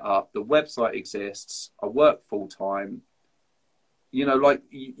already set up. The website exists. I work full time. You know, like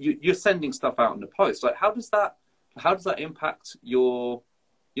you're sending stuff out in the post. Like, how does that impact your,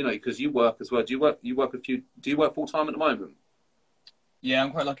 you know, because you work as well. Do you work full time at the moment? Yeah,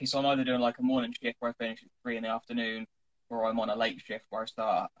 I'm quite lucky. So I'm either doing like a morning shift where I finish at 3 in the afternoon, or I'm on a late shift where I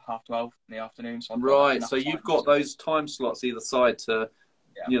start at 12:30 in the afternoon. So right. So you've got those time slots either side to,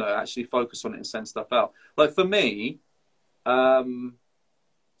 you know, actually focus on it and send stuff out. Like for me, so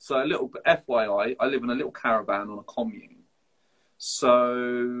a little FYI, I live in a little caravan on a commune.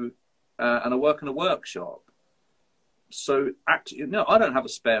 So, and I work in a workshop. So actually, no, I don't have a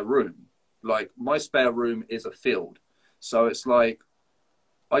spare room. Like my spare room is a field. So it's like,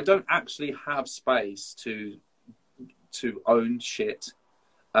 I don't actually have space to own shit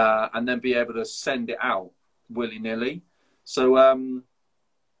and then be able to send it out willy-nilly. So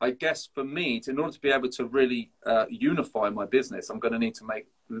I guess for me, in order to be able to really unify my business, I'm going to need to make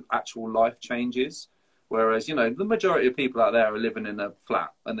actual life changes. Whereas, you know, the majority of people out there are living in a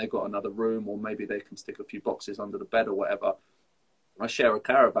flat and they've got another room, or maybe they can stick a few boxes under the bed or whatever. I share a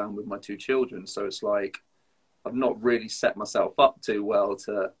caravan with my 2 children. So it's like, I've not really set myself up too well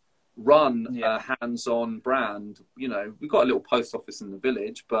to run a hands-on brand. You know, we've got a little post office in the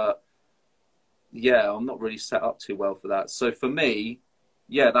village, but yeah, I'm not really set up too well for that. So for me,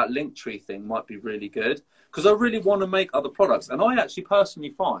 yeah, that Linktree thing might be really good because I really want to make other products. And I actually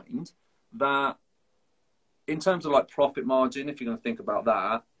personally find that in terms of like profit margin, if you're going to think about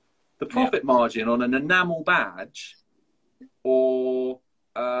that, the profit margin on an enamel badge or,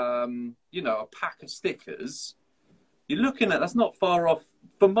 you know, a pack of stickers, you're looking at, that's not far off.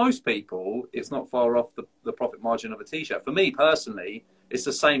 For most people, it's not far off the profit margin of a t-shirt. For me personally, it's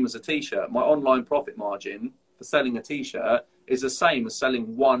the same as a t-shirt. My online profit margin for selling a t-shirt is the same as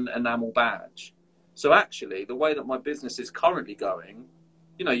selling 1 enamel badge. So actually, the way that my business is currently going,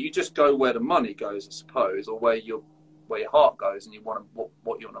 you know, you just go where the money goes, I suppose, or where your heart goes, and you want to,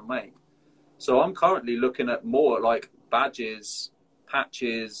 what you want to make. So I'm currently looking at more like badges,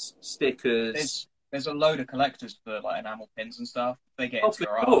 patches, stickers. There's a load of collectors for like enamel pins and stuff. They get into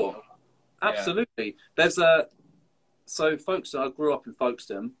your sure. art. Absolutely. There's so Folkestone, I grew up in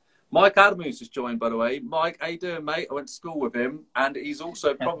Folkestone. Mike Adams has joined, by the way. Mike, how you doing, mate? I went to school with him, and he's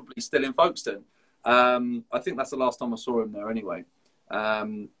also probably still in Folkestone. I think that's the last time I saw him there anyway.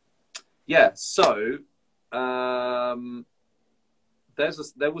 So there's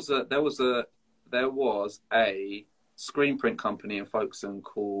there was a screen print company in Folkestone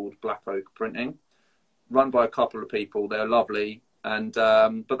called Black Oak Printing, run by a couple of people. They're lovely, and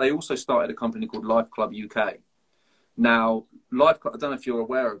but they also started a company called Life Club UK. Now, I don't know if you're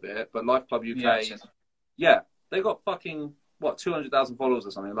aware of it, but Life Club UK, yeah, they got fucking 200,000 followers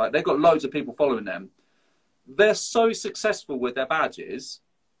or something. Like, they've got loads of people following them. They're so successful with their badges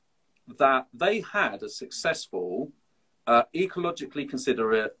that they had a successful, ecologically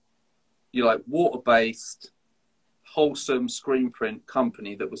considerate, water-based, wholesome screen print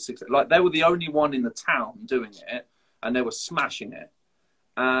company that was successful. Like, they were the only one in the town doing it, and they were smashing it.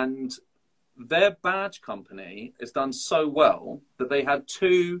 And their badge company has done so well that they had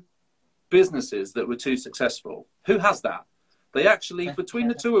 2 businesses that were too successful. Who has that? They actually, between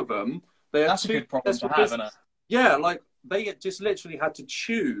the 2 of them, they had That's 2 a good problem to have, isn't it? Yeah, like, they just literally had to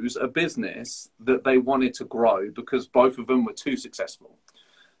choose a business that they wanted to grow because both of them were too successful.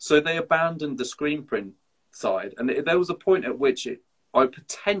 So they abandoned the screen print side. And there was a point at which I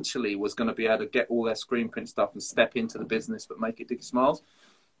potentially was going to be able to get all their screen print stuff and step into the business but make it Dickie Smiles.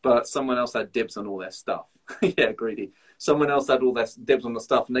 But someone else had dibs on all their stuff. Yeah, greedy. Someone else had all their dibs on the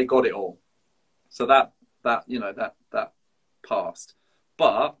stuff and they got it all. So that passed.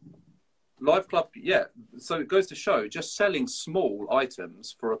 But Life Club, yeah, so it goes to show just selling small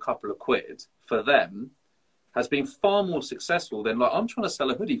items for a couple of quid for them has been far more successful than, like, I'm trying to sell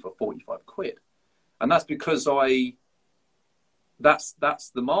a hoodie for 45 quid. And that's because that's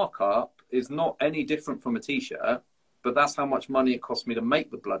the markup is not any different from a t-shirt, but that's how much money it cost me to make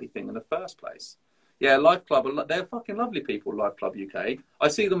the bloody thing in the first place. Yeah, Life Club, they're fucking lovely people, Life Club UK. I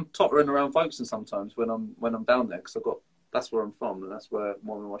see them tottering around Folkestone sometimes when I'm down there, because that's where I'm from, and that's where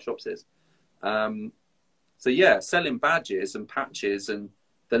one of my shops is. So yeah, selling badges and patches and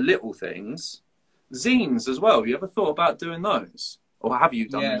the little things. Zines as well. You ever thought about doing those? Or have you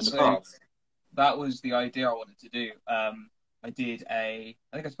done them in the past? That was the idea I wanted to do. I think I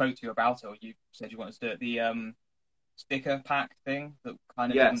spoke to you about it, or you said you wanted to do it. The sticker pack thing that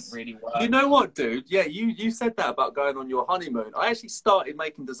kind of didn't really work. You know what, dude? Yeah, you said that about going on your honeymoon. I actually started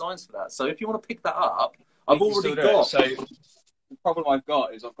making designs for that. So if you want to pick that up, I've already got. So the problem I've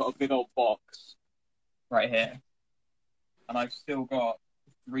got is I've got a big old box right here, and I've still got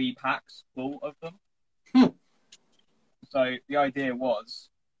 3 packs full of them. So the idea was,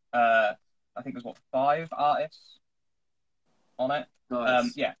 I think it was 5 artists on it.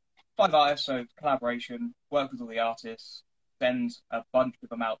 Nice. Yeah, 5 artists, so collaboration, work with all the artists, send a bunch of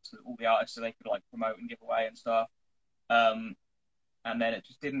them out to all the artists so they could like promote and give away and stuff. And then it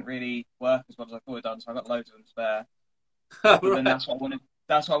just didn't really work as well as I thought it done, so I got loads of them spare. But then that's what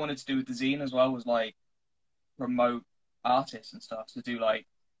I wanted to do with the zine as well, was like promote artists and stuff. So do like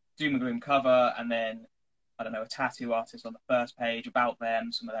doom and gloom cover, and then I don't know, a tattoo artist on the first page about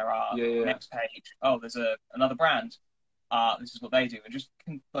them, some of their art. Yeah. Next page, oh, there's another brand. This is what they do, and just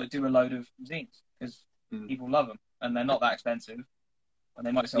do a load of zines because people love them and they're not that expensive, and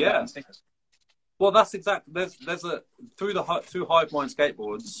they might sell better than stickers. Well, that's exactly. Through Hive Mind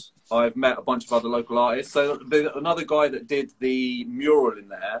Skateboards, I've met a bunch of other local artists. So another guy that did the mural in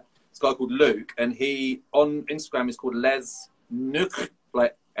there, this guy called Luke, and he on Instagram is called Les Nook,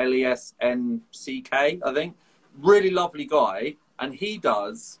 like Lesnck, I think. Really lovely guy, and he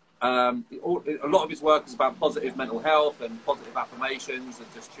does a lot of his work is about positive mental health and positive affirmations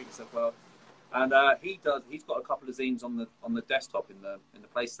and just treat yourself well. And he's got a couple of zines on the desktop in the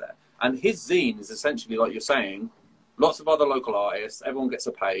place there. And his zine is essentially, like you're saying, lots of other local artists, everyone gets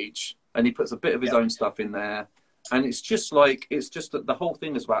a page, and he puts a bit of his own stuff in there. And it's just that the whole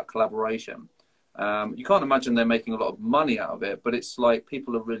thing is about collaboration. You can't imagine they're making a lot of money out of it, but it's like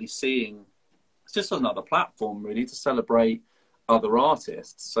people are really seeing, it's just another platform really to celebrate other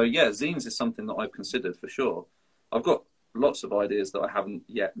artists. So yeah, zines is something that I've considered for sure. I've got lots of ideas that I haven't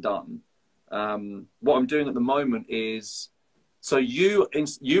yet done. What I'm doing at the moment is, so you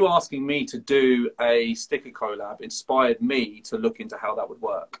asking me to do a sticker collab inspired me to look into how that would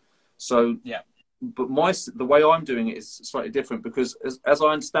work. So yeah, but the way I'm doing it is slightly different because as I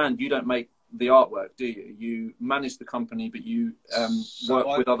understand, you don't make the artwork, do you? You manage the company, but you work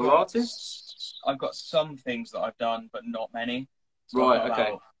with other artists? I've got some things that I've done, but not many. So right,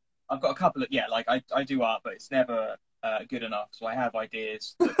 okay. I've got a couple of, like I do art, but it's never good enough. So I have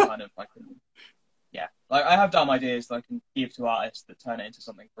ideas that kind of I can, like I have dumb ideas that I can give to artists that turn it into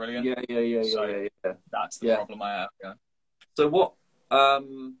something brilliant. Yeah. That's the problem I have. Yeah. So what?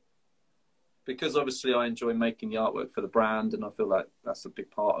 Because obviously I enjoy making the artwork for the brand, and I feel like that's a big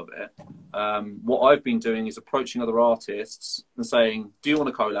part of it. What I've been doing is approaching other artists and saying, "Do you want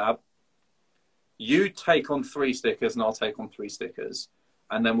to collab? you take on 3 stickers and I'll take on 3 stickers,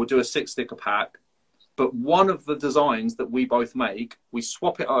 and then we'll do a 6 sticker pack. But one of the designs that we both make, we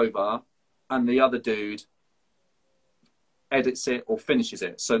swap it over, and the other dude edits it or finishes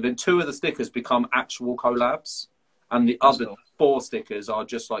it. So then 2 of the stickers become actual collabs, and the other 4 stickers are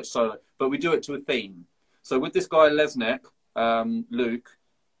just like solo. But we do it to a theme. So with this guy Lesnick, Luke,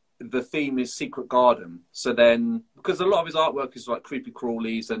 the theme is Secret Garden. So then, because a lot of his artwork is like creepy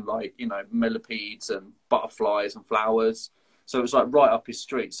crawlies and like, you know, millipedes and butterflies and flowers. So it's like right up his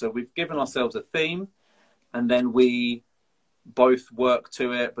street. So we've given ourselves a theme, and then we both work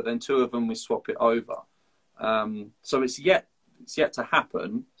to it, but then 2 of them we swap it over. So it's yet to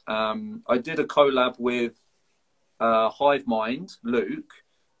happen. I did a collab with Hive Mind, Luke,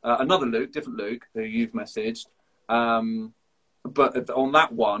 another Luke, different Luke, who you've messaged. But on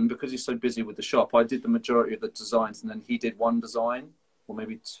that one, because he's so busy with the shop, I did the majority of the designs, and then he did 1 design, or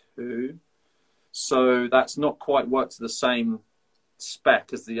maybe 2. So that's not quite worked to the same spec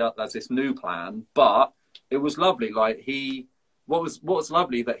as this new plan, but it was lovely. Like what was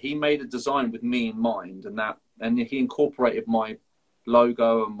lovely that he made a design with me in mind, and he incorporated my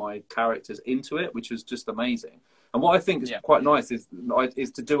logo and my characters into it, which was just amazing. And what I think is quite nice is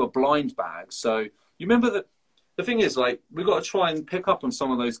to do a blind bag. So you remember that the thing is, like, we've got to try and pick up on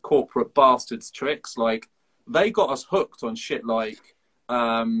some of those corporate bastards tricks. Like, they got us hooked on shit like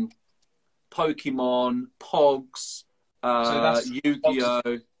Pokemon, Pogs, Yu-Gi-Oh.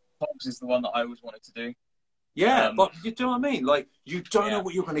 Pogs is the one that I always wanted to do. Yeah, but you know what I mean? Like, you don't know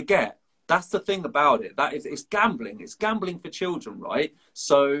what you're going to get. That's the thing about it. It's gambling. It's gambling for children, right?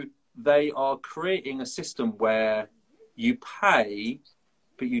 So they are creating a system where you pay,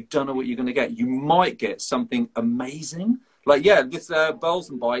 but you don't know what you're going to get. You might get something amazing. Like, this Bells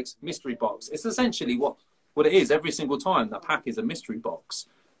and Bikes mystery box. It's essentially what it is every single time. That pack is a mystery box.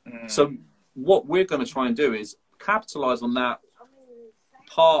 So what we're going to try and do is capitalize on that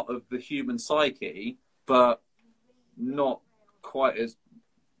part of the human psyche, but not quite as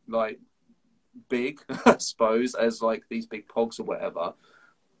like big, I suppose, as like these big Pogs or whatever.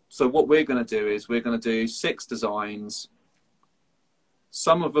 So what we're going to do is we're going to do 6 designs.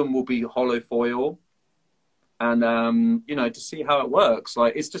 Some of them will be hollow foil, and you know, to see how it works.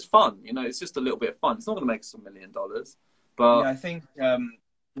 Like, it's just fun, you know. It's just a little bit of fun. It's not going to make us $1 million, but I think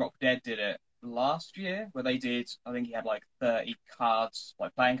Rock Dead did it last year, where they did. I think he had like 30 cards,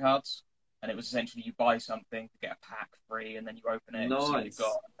 like playing cards, and it was essentially you buy something to get a pack free, and then you open it and see what you've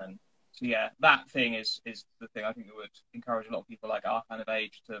got. And so that thing is the thing I think that would encourage a lot of people like our kind of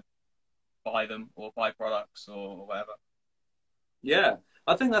age to buy them or buy products or whatever. Yeah,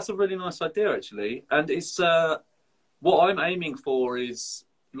 I think that's a really nice idea, actually. And it's what I'm aiming for is,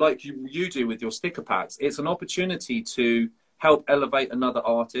 like you do with your sticker packs, it's an opportunity to help elevate another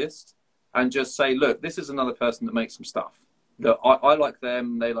artist and just say, look, this is another person that makes some stuff. Look, I like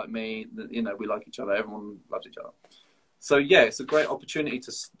them, they like me, you know, we like each other, everyone loves each other. So yeah, it's a great opportunity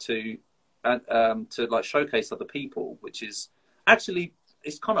to like showcase other people, which is actually,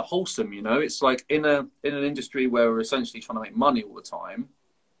 it's kind of wholesome, you know. It's like in an industry where we're essentially trying to make money all the time,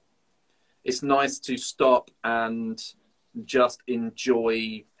 it's nice to stop and just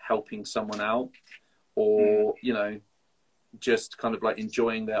enjoy helping someone out, or you know, just kind of like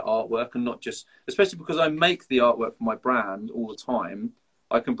enjoying their artwork, and not just, especially because I make the artwork for my brand all the time,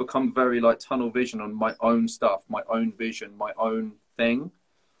 I can become very like tunnel vision on my own stuff, my own vision, my own thing.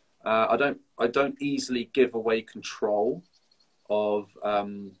 I don't easily give away control of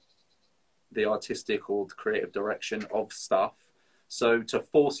the artistic or the creative direction of stuff. So to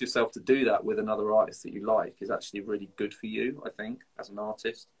force yourself to do that with another artist that you like is actually really good for you, I think, as an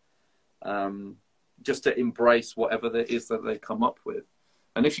artist. Just to embrace whatever there is that they come up with.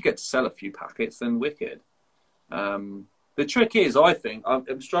 And if you get to sell a few packets, then wicked. The trick is, I think,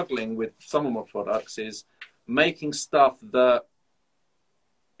 I'm struggling with some of my products, is making stuff that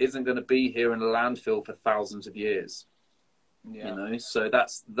isn't going to be here in a landfill for thousands of years. You know, so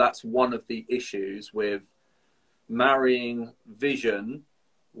that's one of the issues with marrying vision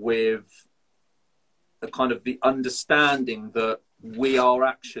with a kind of the understanding that we are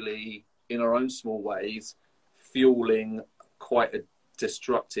actually, in our own small ways, fueling quite a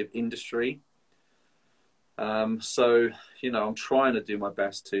destructive industry. So, you know, I'm trying to do my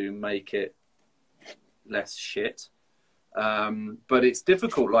best to make it less shit. But it's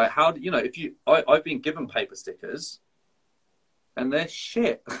difficult. Like, how do you know, I've been given paper stickers and they're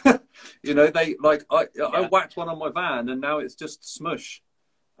shit. You know, they like, I whacked one on my van and now it's just smush.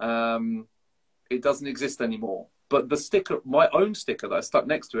 It doesn't exist anymore. But the sticker, my own sticker that I stuck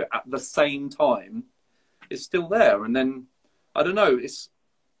next to it at the same time, is still there. And then, I don't know,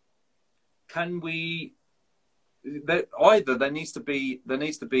 can we? Either there needs to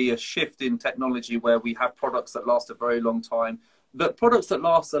be a shift in technology where we have products that last a very long time, but products that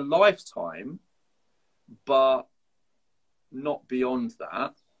last a lifetime, but not beyond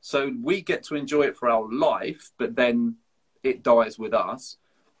that. So we get to enjoy it for our life, but then it dies with us,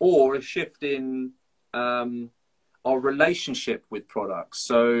 or a shift in our relationship with products.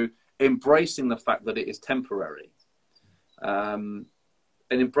 So embracing the fact that it is temporary.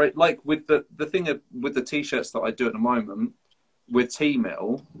 And embrace, like with the thing with the t-shirts that I do at the moment with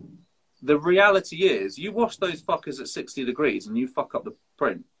T-Mill, the reality is you wash those fuckers at 60 degrees and you fuck up the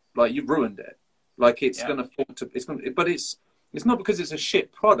print. Like, you've ruined it. Like, it's going to fall to, but it's not because it's a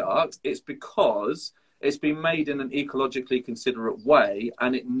shit product. It's because it's been made in an ecologically considerate way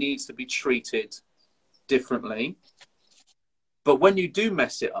and it needs to be treated differently. But when you do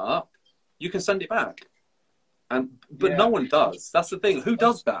mess it up, you can send it back. But no one does. That's the thing. Who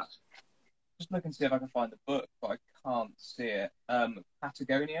does that? Just looking to see if I can find the book, but I can't see it.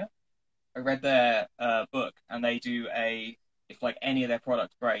 Patagonia. I read their book, and they do if like any of their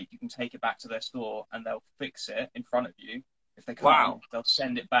products break, you can take it back to their store and they'll fix it in front of you. If they can't, they'll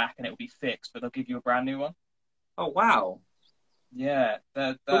send it back and it will be fixed, but they'll give you a brand new one. Oh wow! Yeah.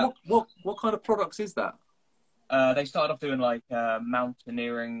 What kind of products is that? They started off doing like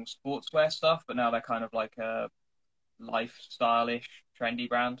mountaineering sportswear stuff, but now they're kind of like a lifestyle-ish, trendy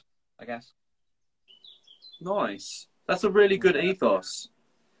brand, I guess. Nice. That's a really good ethos.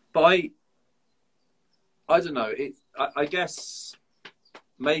 But I don't know. I guess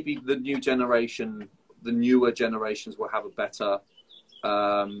maybe the newer generations will have a better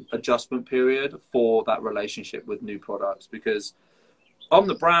adjustment period for that relationship with new products, because I'm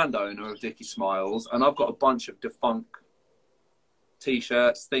the brand owner of Dickie Smiles, and I've got a bunch of defunct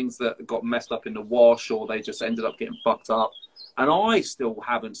t-shirts, things that got messed up in the wash, or they just ended up getting fucked up, and I still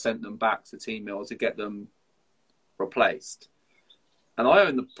haven't sent them back to T-Mill to get them replaced. And I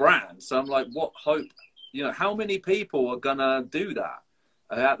own the brand, so I'm like, what hope? You know, how many people are gonna do that?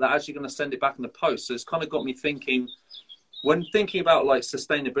 They're actually gonna send it back in the post. So it's kind of got me thinking, when thinking about like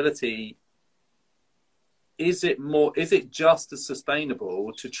sustainability. Is it just as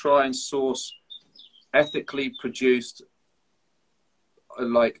sustainable to try and source ethically produced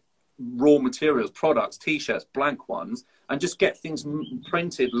like raw materials, products, t-shirts, blank ones, and just get things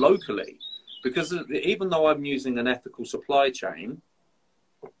printed locally? Because even though I'm using an ethical supply chain,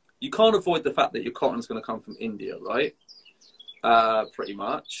 you can't avoid the fact that your cotton is going to come from India, right? Pretty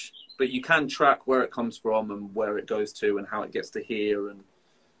much. But you can track where it comes from and where it goes to and how it gets to here, and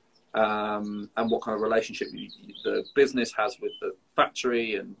what kind of relationship the business has with the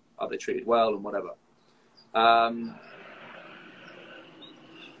factory, and are they treated well and whatever.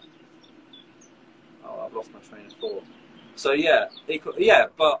 I've lost my train of thought. So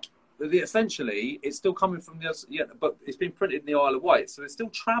but essentially it's still coming from but it's been printed in the Isle of Wight, so it's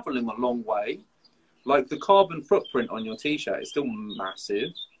still travelling a long way. Like, the carbon footprint on your t-shirt is still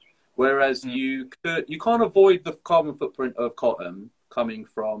massive, whereas you can't avoid the carbon footprint of cotton coming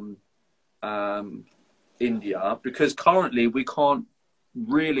from India, because currently we can't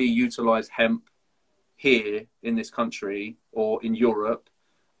really utilize hemp here in this country or in Europe.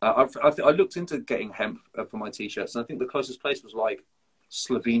 I looked into getting hemp for my t-shirts, and I think the closest place was like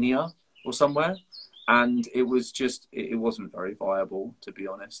Slovenia or somewhere, and it was just it wasn't very viable, to be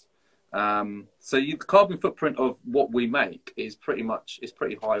honest. So the carbon footprint of what we make is pretty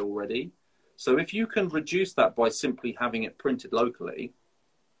high already. So if you can reduce that by simply having it printed locally,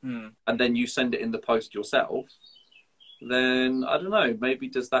 and then you send it in the post yourself, then I don't know, maybe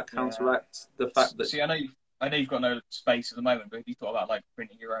does that counteract the fact that... See, I know you've got no space at the moment, but have you thought about like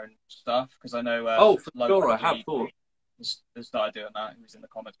printing your own stuff? Because I know for sure, I have thought. Has started doing that. He was in the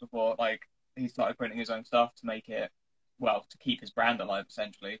comments before. Like, he started printing his own stuff to make it, well, to keep his brand alive,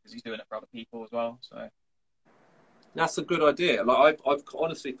 essentially, because he's doing it for other people as well. So that's a good idea. Like, I've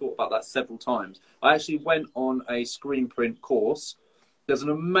honestly thought about that several times. I actually went on a screen print course. There's an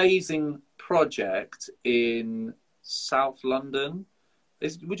amazing project in South London.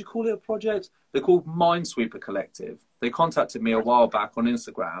 Would you call it a project? They're called Minesweeper Collective. They contacted me a while back on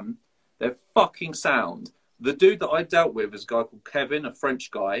Instagram. They're fucking sound. The dude that I dealt with is a guy called Kevin, a French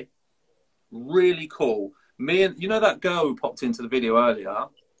guy. Really cool. Me and, you know that girl who popped into the video earlier?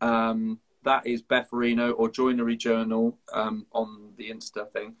 That is Beth Reno, or Joinery Journal, on the Insta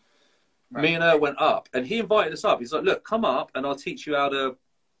thing. Right. Me and her went up, and he invited us up. He's like, look, come up and I'll teach you how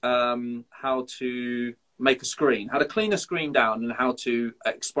to make a screen, how to clean a screen down, and how to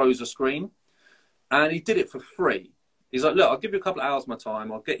expose a screen. And he did it for free. He's like, look, I'll give you a couple of hours of my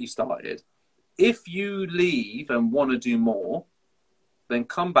time. I'll get you started. If you leave and want to do more, then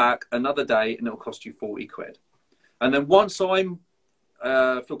come back another day and it'll cost you 40 quid. And then once I'm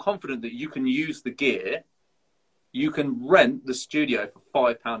feel confident that you can use the gear, you can rent the studio for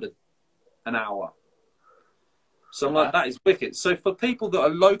 £5 an hour. So I'm like, that is wicked. So for people that are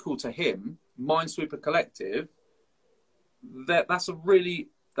local to him, Minesweeper Collective, that's a really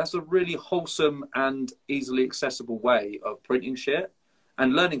wholesome and easily accessible way of printing shit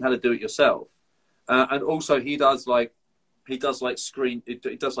and learning how to do it yourself. And also he does like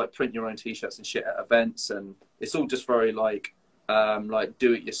print your own t-shirts and shit at events, and it's all just very like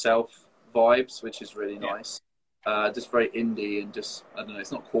do it yourself vibes, which is really nice. Just very indie and just, I don't know,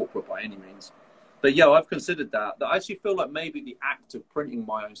 it's not corporate by any means. But yeah, I've considered that. I actually feel like maybe the act of printing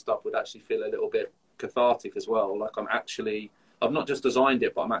my own stuff would actually feel a little bit cathartic as well. Like I've not just designed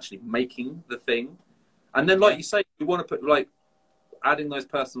it, but I'm actually making the thing. And then, like you say, you want to put like adding those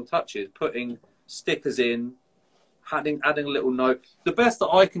personal touches, putting stickers in, adding a little note. The best that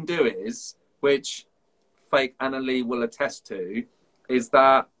I can do is, which Fake Anna Lee will attest to, is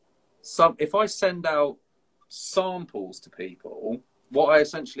that if I send out samples to people, what I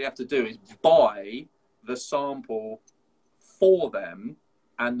essentially have to do is buy the sample for them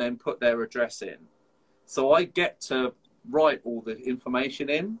and then put their address in. So I get to write all the information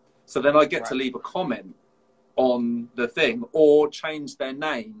in. So then I get to leave a comment on the thing or change their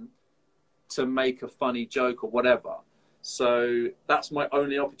name to make a funny joke or whatever. So that's my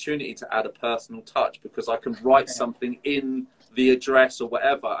only opportunity to add a personal touch, because I can write something in the address or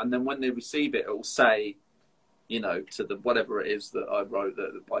whatever, and then when they receive it, it will say, you know, to the whatever it is that I wrote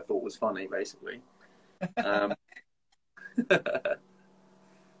that I thought was funny, basically.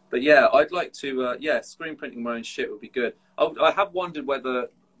 But yeah, I'd like to, screen printing my own shit would be good. I have wondered whether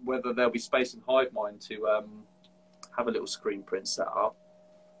there'll be space in Hivemind to have a little screen print set up.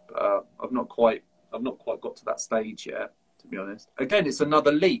 But I've not quite got to that stage yet, to be honest. Again, it's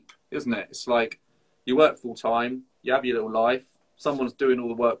another leap, isn't it? It's like you work full time, you have your little life, someone's doing all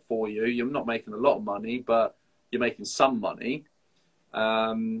the work for you. You're not making a lot of money, but you're making some money.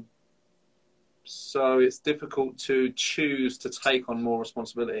 So it's difficult to choose to take on more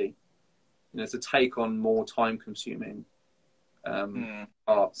responsibility, you know, to take on more time-consuming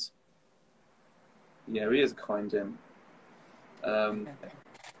arts. Yeah, he is a kind in.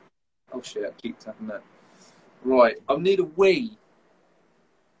 Oh shit, I keep tapping that. Right, I need a wee.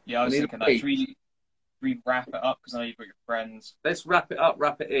 Yeah, I was thinking that. Should we wrap it up? Because I know you've got your friends. Let's wrap it up,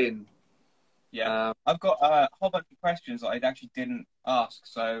 wrap it in. Yeah. I've got a whole bunch of questions that I actually didn't ask,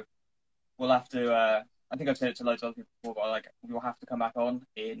 so we'll have to, I think I've said it to loads of other people before, but we'll have to come back on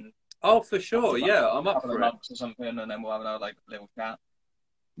in... Oh, for sure, yeah, I'm up for it. Months or something, and then we'll have another, little chat.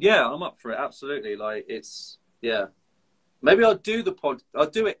 Yeah, I'm up for it, absolutely. Yeah. Maybe I'll do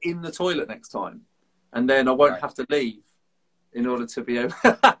it in the toilet next time, and then I won't have to leave in order to be able...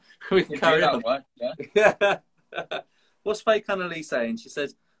 we can carry on. Right? Yeah. What's Fake Anna Lee saying? She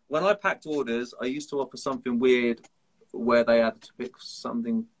says, when I packed orders, I used to offer something weird where they had to pick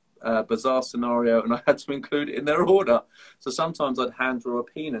something bizarre scenario and I had to include it in their order. So sometimes I'd hand draw a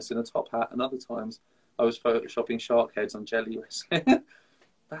penis in a top hat, and other times I was photoshopping shark heads on jelly wrestling.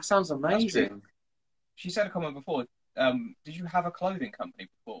 That sounds amazing. She said a comment before. Did you have a clothing company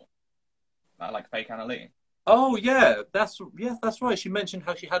before? Like Fake Anna Lee? Oh, yeah. That's right. She mentioned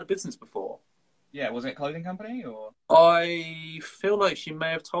how she had a business before. Yeah, was it a clothing company or? I feel like she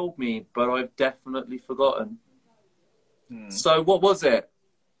may have told me, but I've definitely forgotten. So what was it?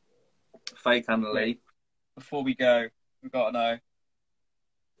 Fake Anna Lee. Before we go, we've got to know.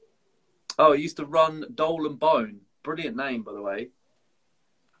 Oh, it used to run Dole and Bone. Brilliant name, by the way.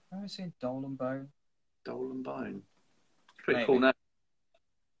 I've never seen Dole and Bone. Dole and Bone. Pretty Maybe. cool name.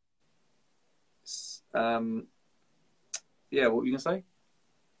 Yeah, what were you going to say?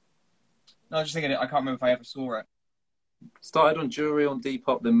 No, I was just thinking, I can't remember if I ever saw it. Started on jewellery on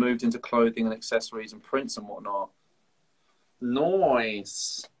Depop, then moved into clothing and accessories and prints and whatnot.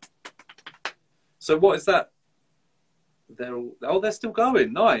 Nice. So what is that? They're still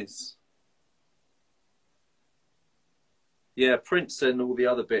going. Nice. Yeah, prints and all the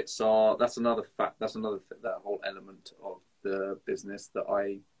other bits that's another fact. That's another that whole element of the business that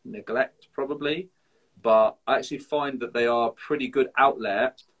I neglect probably, but I actually find that they are a pretty good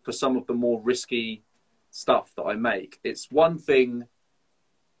outlet for some of the more risky stuff that I make. It's one thing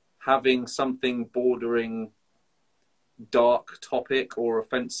having something bordering dark topic or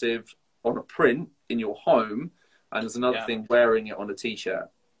offensive on a print in your home, and there's another thing wearing it on a t-shirt.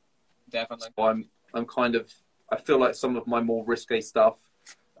 Definitely. So I feel like some of my more risque stuff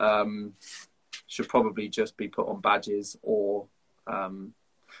should probably just be put on badges or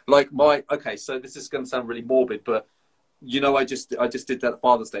so this is going to sound really morbid, but I just did that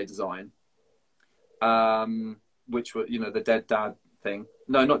Father's Day design, which were, the dead dad thing.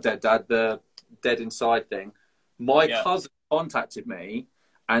 No, not dead dad, the dead inside thing. My cousin contacted me,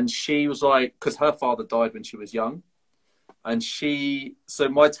 and she was like, because her father died when she was young, and so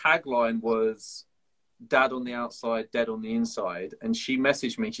my tagline was dad on the outside, dead on the inside. And she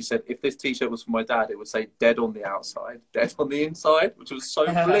messaged me, she said, if this t-shirt was for my dad, it would say dead on the outside, dead on the inside, which was so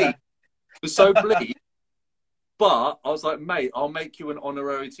bleak. It was so bleak. But I was like, mate, I'll make you an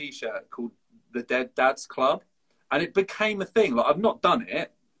honorary t-shirt called the Dead Dads Club. And it became a thing. Like, I've not done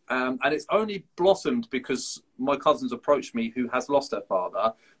it. And it's only blossomed because my cousins approached me who has lost her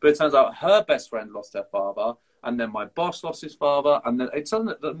father. But it turns out her best friend lost her father. And then my boss lost his father. And then it's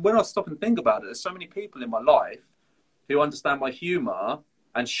something that when I stop and think about it, there's so many people in my life who understand my humour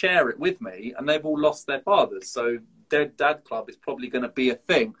and share it with me. And they've all lost their fathers. So Dead Dad Club is probably going to be a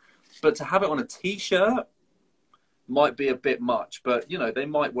thing. But to have it on a t-shirt might be a bit much. But, they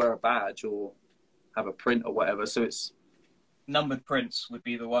might wear a badge or have a print or whatever. So it's... Numbered prints would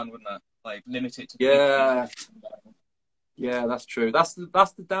be the one, wouldn't it? Like, limit it to... Yeah. Yeah, that's true. That's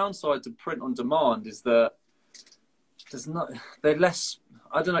the downside to print on demand, is that they're less,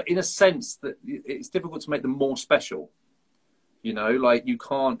 I don't know, in a sense that it's difficult to make them more special. Like, you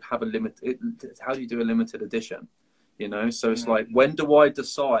can't have how do you do a limited edition? So it's like, when do I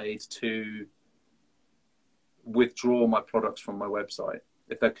decide to withdraw my products from my website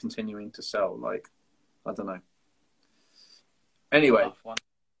if they're continuing to sell? Like, I don't know. Anyway, what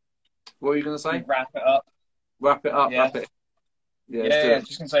were you going to say? Wrap it up. Wrap it up. Yeah. Wrap it. Yeah.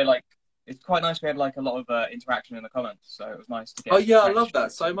 Just going to say, like, it's quite nice. We had like a lot of interaction in the comments, so it was nice to get. Oh yeah, I love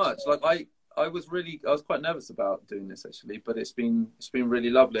that so much. Like, I was quite nervous about doing this actually, but it's been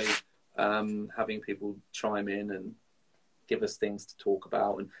really lovely having people chime in and give us things to talk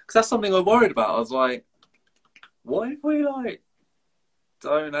about, and because that's something I worried about. I was like, what if we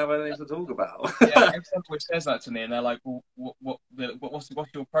don't have anything to talk about? Yeah, everyone says that to me, and they're like, well, what's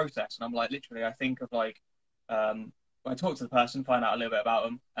your process? And I'm like, literally, I think of like, I talk to the person, find out a little bit about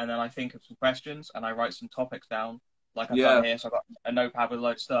them, and then I think of some questions and I write some topics down, like I've done here. So I've got a notepad with a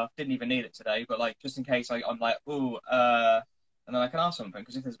load of stuff. Didn't even need it today, but like, just in case I'm like, and then I can ask something,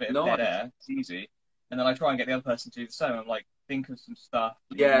 because if there's a bit of dead air, it's easy. And then I try and get the other person to do the same. I'm like, think of some stuff.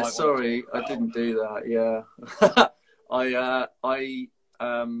 Yeah, sorry, I didn't do that. Yeah.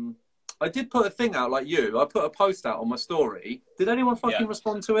 I did put a thing out like you. I put a post out on my story. Did anyone fucking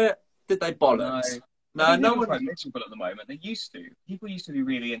respond to it? Did they bollocks? No one. Quite miserable at the moment. They used to. People used to be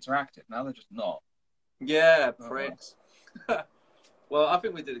really interactive. Now they're just not. Yeah, pricks. Well, I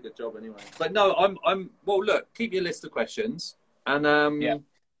think we did a good job anyway. But no, I'm. Well, look, keep your list of questions, and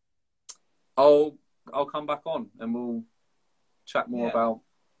I'll come back on and we'll chat more about.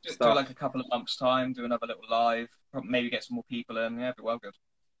 Just do like a couple of months' time. Do another little live. Maybe get some more people in. Yeah, be well good.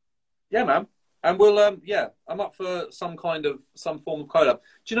 Yeah, man. And we'll, I'm up for some form of collab.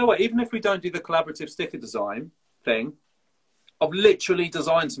 Do you know what? Even if we don't do the collaborative sticker design thing, I've literally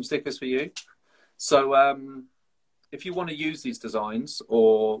designed some stickers for you. So if you want to use these designs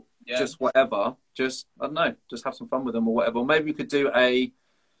or just whatever, I don't know, just have some fun with them or whatever. Or maybe we could do I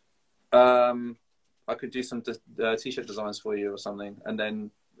could do some t-shirt designs for you or something. And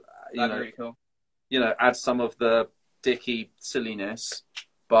then, that'd be really cool. Add some of the dicky silliness,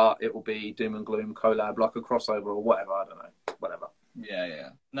 but it will be doom and gloom collab, like a crossover or whatever. I don't know, whatever. Yeah.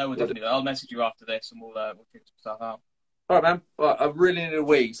 No, we'll definitely do that. I'll message you after this, and we'll figure some stuff out. All right, man. Well, I really need a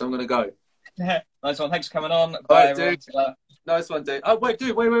wee, so I'm gonna go. Nice one. Thanks for coming on. Bye, dude. Nice one, dude. Oh, wait,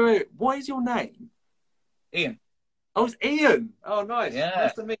 dude. Wait. What is your name? Ian. Oh, it's Ian. Oh, nice. Yeah.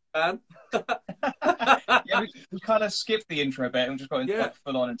 Nice to meet you, man. Yeah, we kind of skipped the intro a bit and just got into,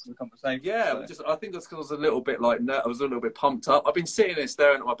 full on into the conversation. Yeah, so. I think that's because I was a little bit I was a little bit pumped up. I've been sitting there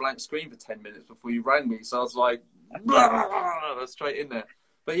staring at my blank screen for 10 minutes before you rang me, so I was like, straight in there.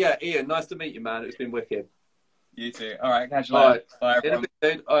 But yeah, Ian, nice to meet you, man. It's been wicked. You too. All right, catch you later. Right. Bye,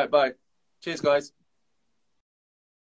 everyone. All right, bye. Cheers, guys.